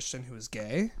as a Christian who was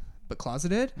gay but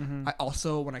closeted, I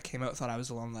also, when I came out, thought I was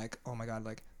alone. Like, oh my god,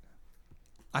 like,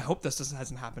 I hope this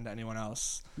hasn't happened to anyone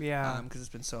else. Yeah, because it's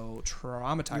been so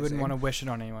traumatizing. You wouldn't want to wish it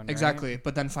on anyone. Exactly, right?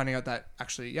 But then finding out that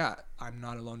actually, I'm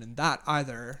not alone in that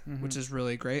either, which is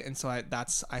really great. And so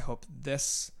I hope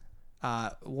this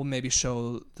will maybe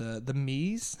show the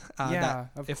me's. That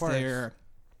of if course. they're.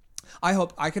 I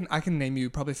hope I can name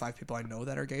you probably 5 people I know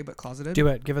that are gay but closeted. Do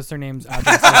it. Give us their names,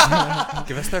 addresses.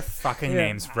 Give us their fucking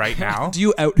names right now. Do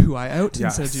you out who I out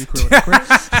instead of do you queer what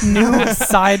I queer? New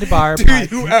sidebar.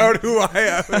 Do you out who I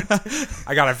out?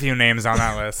 I got a few names on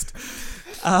that list.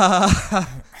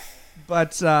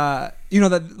 But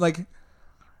that, like,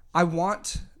 I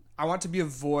want to be a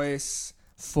voice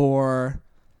for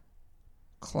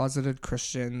closeted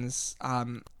Christians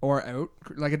or out,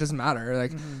 like it doesn't matter,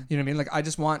 like you know what I mean, like I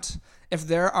just want, if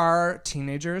there are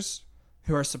teenagers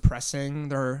who are suppressing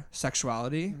their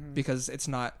sexuality because it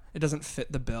doesn't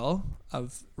fit the bill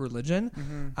of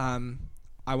religion,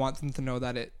 I want them to know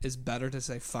that it is better to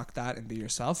say fuck that and be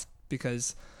yourself,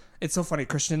 because it's so funny.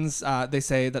 Christians, they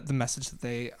say that the message that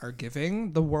they are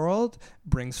giving the world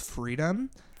brings freedom.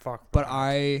 But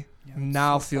I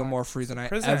now feel more free than I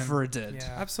ever did.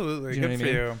 Yeah, absolutely. You know Good for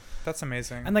you. That's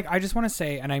amazing. And like, I just want to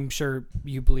say, and I'm sure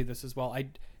you believe this as well,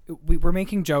 we're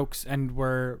making jokes and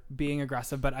we're being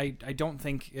aggressive, but I don't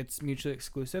think it's mutually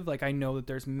exclusive. Like, I know that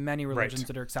there's many religions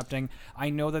that are accepting.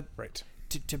 I know that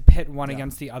to pit one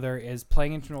against the other is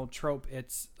playing into an old trope.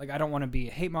 It's like, I don't want to be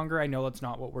a hate monger. I know that's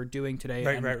not what we're doing today.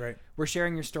 Right. We're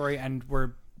sharing your story and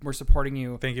we're supporting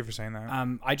you. Thank you for saying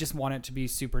that. I just want it to be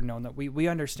super known that we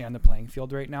understand the playing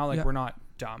field right now. Like, we're not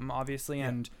dumb, obviously.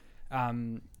 And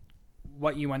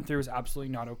what you went through is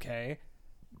absolutely not okay.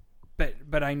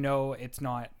 But I know it's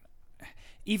not.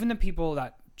 Even the people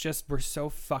that just were so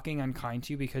fucking unkind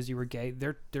to you because you were gay,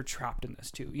 they're trapped in this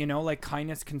too. You know, like,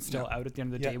 kindness can still out at the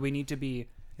end of the day. We need to be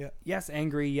yes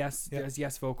angry, yes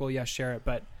vocal, yes share it,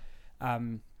 but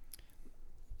and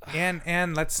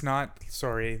let's not,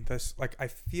 this, like, I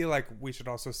feel like we should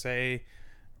also say,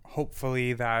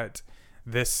 hopefully, that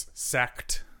this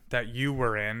sect that you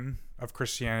were in of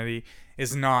Christianity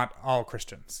is not all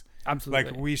Christians.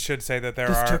 Absolutely. Like, we should say that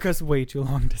this took us way too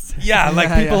long to say. Yeah, like,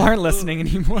 people aren't listening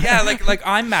anymore. Yeah, like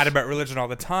I'm mad about religion all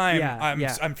the time.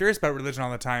 Yeah, I'm furious about religion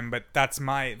all the time, but that's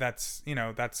my own.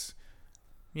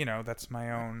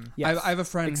 Yes. I have a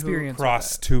friend experience who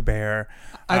cross to bear.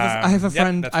 I have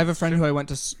a friend who I went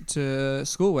to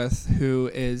school with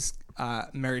who is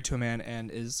married to a man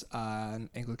and is an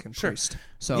Anglican priest.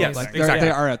 So like they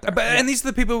are out there. And these are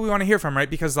the people we want to hear from, right?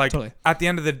 Because like at the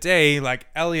end of the day, like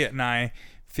Elliot and I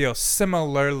feel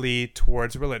similarly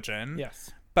towards religion.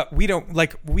 Yes. But we don't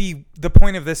the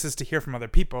point of this is to hear from other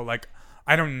people. Like,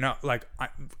 I don't know, like,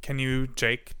 can you,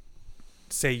 Jake,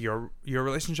 say your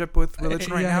relationship with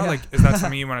religion right now? Like, is that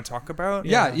something you want to talk about?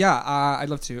 I'd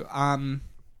love to.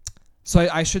 So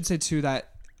I should say too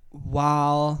that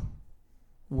while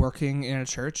working in a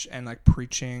church and like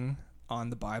preaching on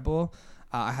the Bible,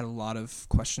 I had a lot of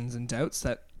questions and doubts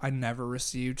that I never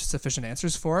received sufficient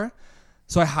answers for.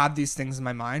 So I had these things in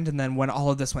my mind, and then when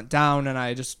all of this went down and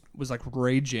I just was like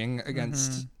raging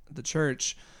against the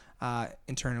church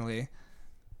internally,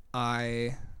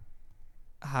 I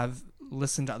have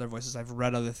listened to other voices. I've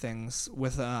read other things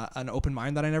with an open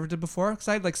mind that I never did before, because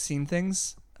I'd like seen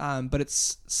things, but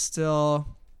it's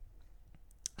still,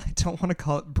 I don't want to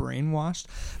call it brainwashed,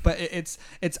 but it's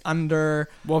under.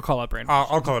 We'll call it brainwashed.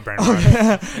 I'll call it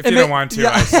brainwashed. If you don't want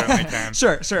to, I certainly can.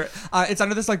 Sure. It's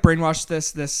under this like brainwash,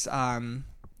 this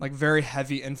like very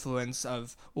heavy influence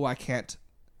of, I can't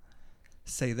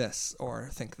say this or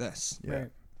think this.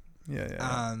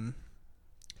 Yeah.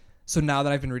 So now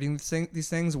that I've been reading these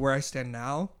things, where I stand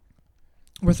now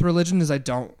with religion is I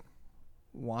don't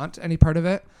want any part of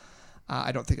it.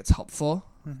 I don't think it's helpful.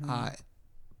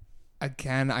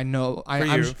 Again, I know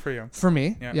for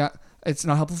me, it's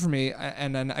not helpful for me.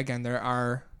 And then again, there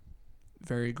are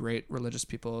very great religious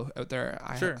people out there.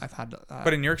 I've had,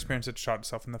 but in your experience, it shot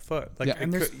itself in the foot. Like,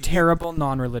 and there's terrible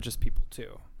non-religious people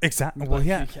too. Exactly. Well,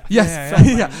 yeah.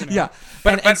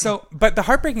 But the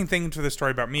heartbreaking thing to the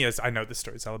story about me is, I know this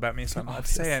story's all about me, so I'm not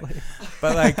to say it.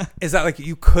 But like, is that like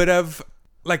you could have,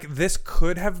 like, this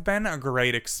could have been a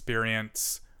great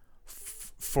experience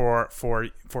for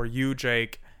you,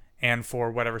 Jake, and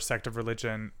for whatever sect of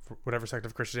religion, whatever sect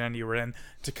of Christianity you were in,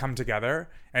 to come together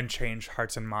and change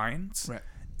hearts and minds,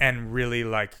 and really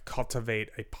like cultivate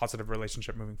a positive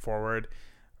relationship moving forward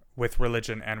with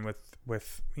religion and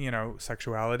with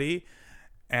sexuality.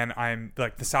 And I'm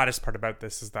like, the saddest part about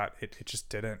this is that it just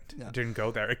didn't go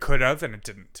there. It could have, and it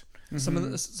didn't. Some of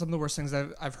the worst things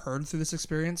I've heard through this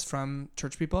experience from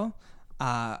church people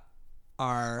are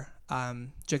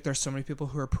Jake, there's so many people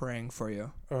who are praying for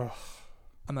you. Ugh.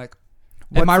 I'm like,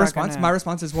 and my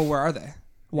response is, well, where are they?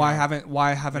 Why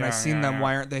haven't I seen them?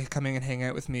 Why aren't they coming and hanging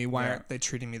out with me? Why aren't they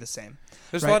treating me the same?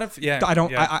 There's a lot of I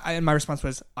don't. And my response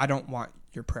was, I don't want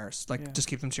your prayers. Like, just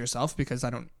keep them to yourself, because I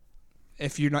don't.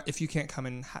 If you can't come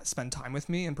and spend time with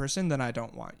me in person, then I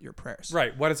don't want your prayers.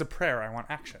 Right. What is a prayer? I want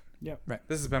action. Yeah. Right.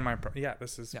 This has been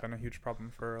this has been a huge problem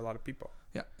for a lot of people.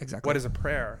 Yeah. Exactly. What is a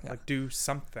prayer? Like, do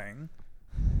something.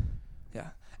 Yeah.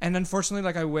 And unfortunately,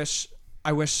 like, I wish,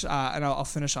 and I'll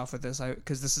finish off with this,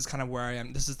 because this is kind of where I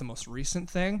am. This is the most recent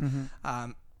thing.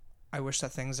 I wish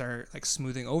that things are like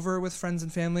smoothing over with friends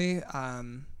and family.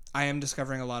 I am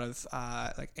discovering a lot of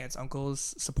like aunts,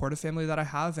 uncles, supportive family that I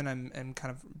have, and I'm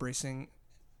kind of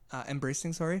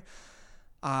embracing. Sorry,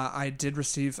 I did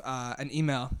receive an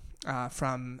email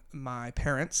from my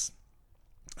parents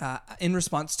in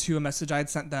response to a message I had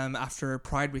sent them after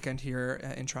Pride weekend here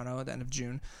in Toronto at the end of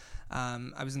June.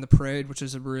 I was in the parade, which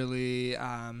is a really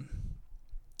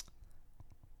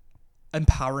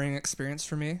empowering experience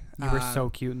for me. You were so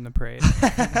cute in the parade. You're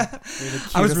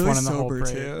the I was cutest really one in the whole sober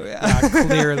parade. too. Yeah,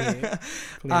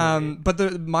 clearly.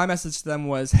 But my message to them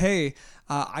was, hey,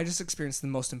 I just experienced the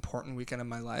most important weekend of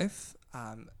my life.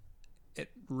 It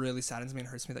really saddens me and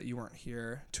hurts me that you weren't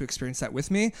here to experience that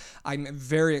with me. I'm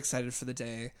very excited for the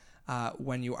day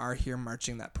when you are here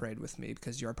marching that parade with me,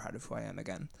 because you're proud of who I am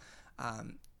again.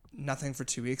 Nothing for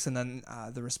 2 weeks, and then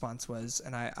the response was,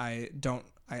 and I don't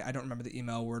remember the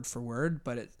email word for word,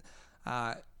 but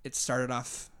it started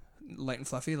off light and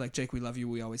fluffy, like, Jake, we love you,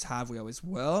 we always have, we always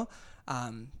will.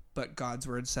 But God's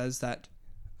word says that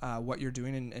what you're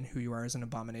doing and who you are is an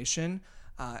abomination,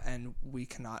 and we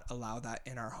cannot allow that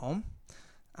in our home.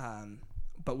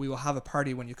 But we will have a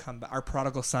party when you come back. Our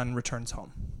prodigal son returns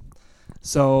home.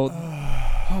 So,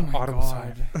 oh my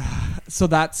God. So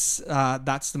that's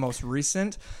the most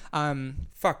recent.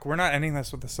 Fuck, we're not ending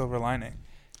this with a silver lining.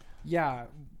 Yeah.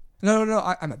 No,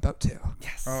 I'm about to.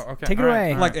 Yes. Oh, okay. Take it All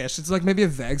away. right. Like ish. It's like maybe a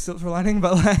vague silver lining,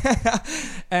 but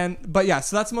like, but yeah.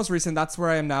 So that's the most recent. That's where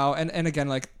I am now. And again,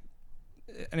 like,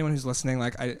 anyone who's listening,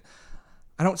 like, I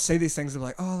don't say these things of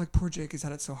like, oh, like, poor Jake, he's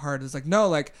had it so hard. It's like, no,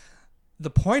 like, the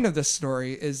point of this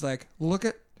story is like, look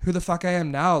at who the fuck I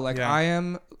am now. Like, Yeah. I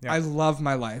am. Yeah. I love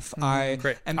my life.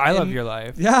 Great. I love your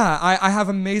life. Yeah, I have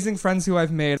amazing friends who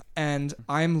I've made, and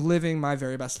I'm living my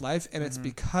very best life, and it's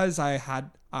because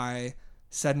I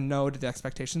said no to the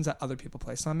expectations that other people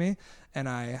placed on me, and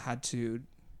I had to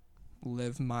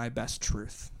live my best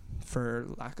truth, for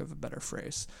lack of a better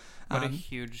phrase. What a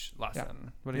huge lesson. Yeah.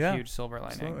 What a Yeah, huge silver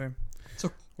lining. Absolutely. So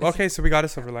Well, okay, so we got a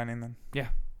silver lining then. Yeah.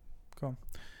 Cool.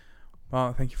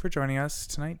 Well, thank you for joining us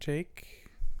tonight, Jake.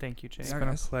 Thank you, Jake. It's Yeah, been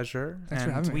a guys. pleasure. Thanks for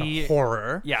and having me. a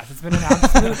horror. Yes, it's been an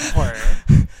absolute horror.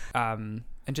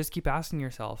 And just keep asking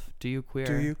yourself, do you queer?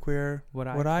 Do you queer? Would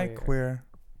Would I queer?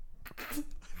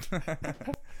 queer?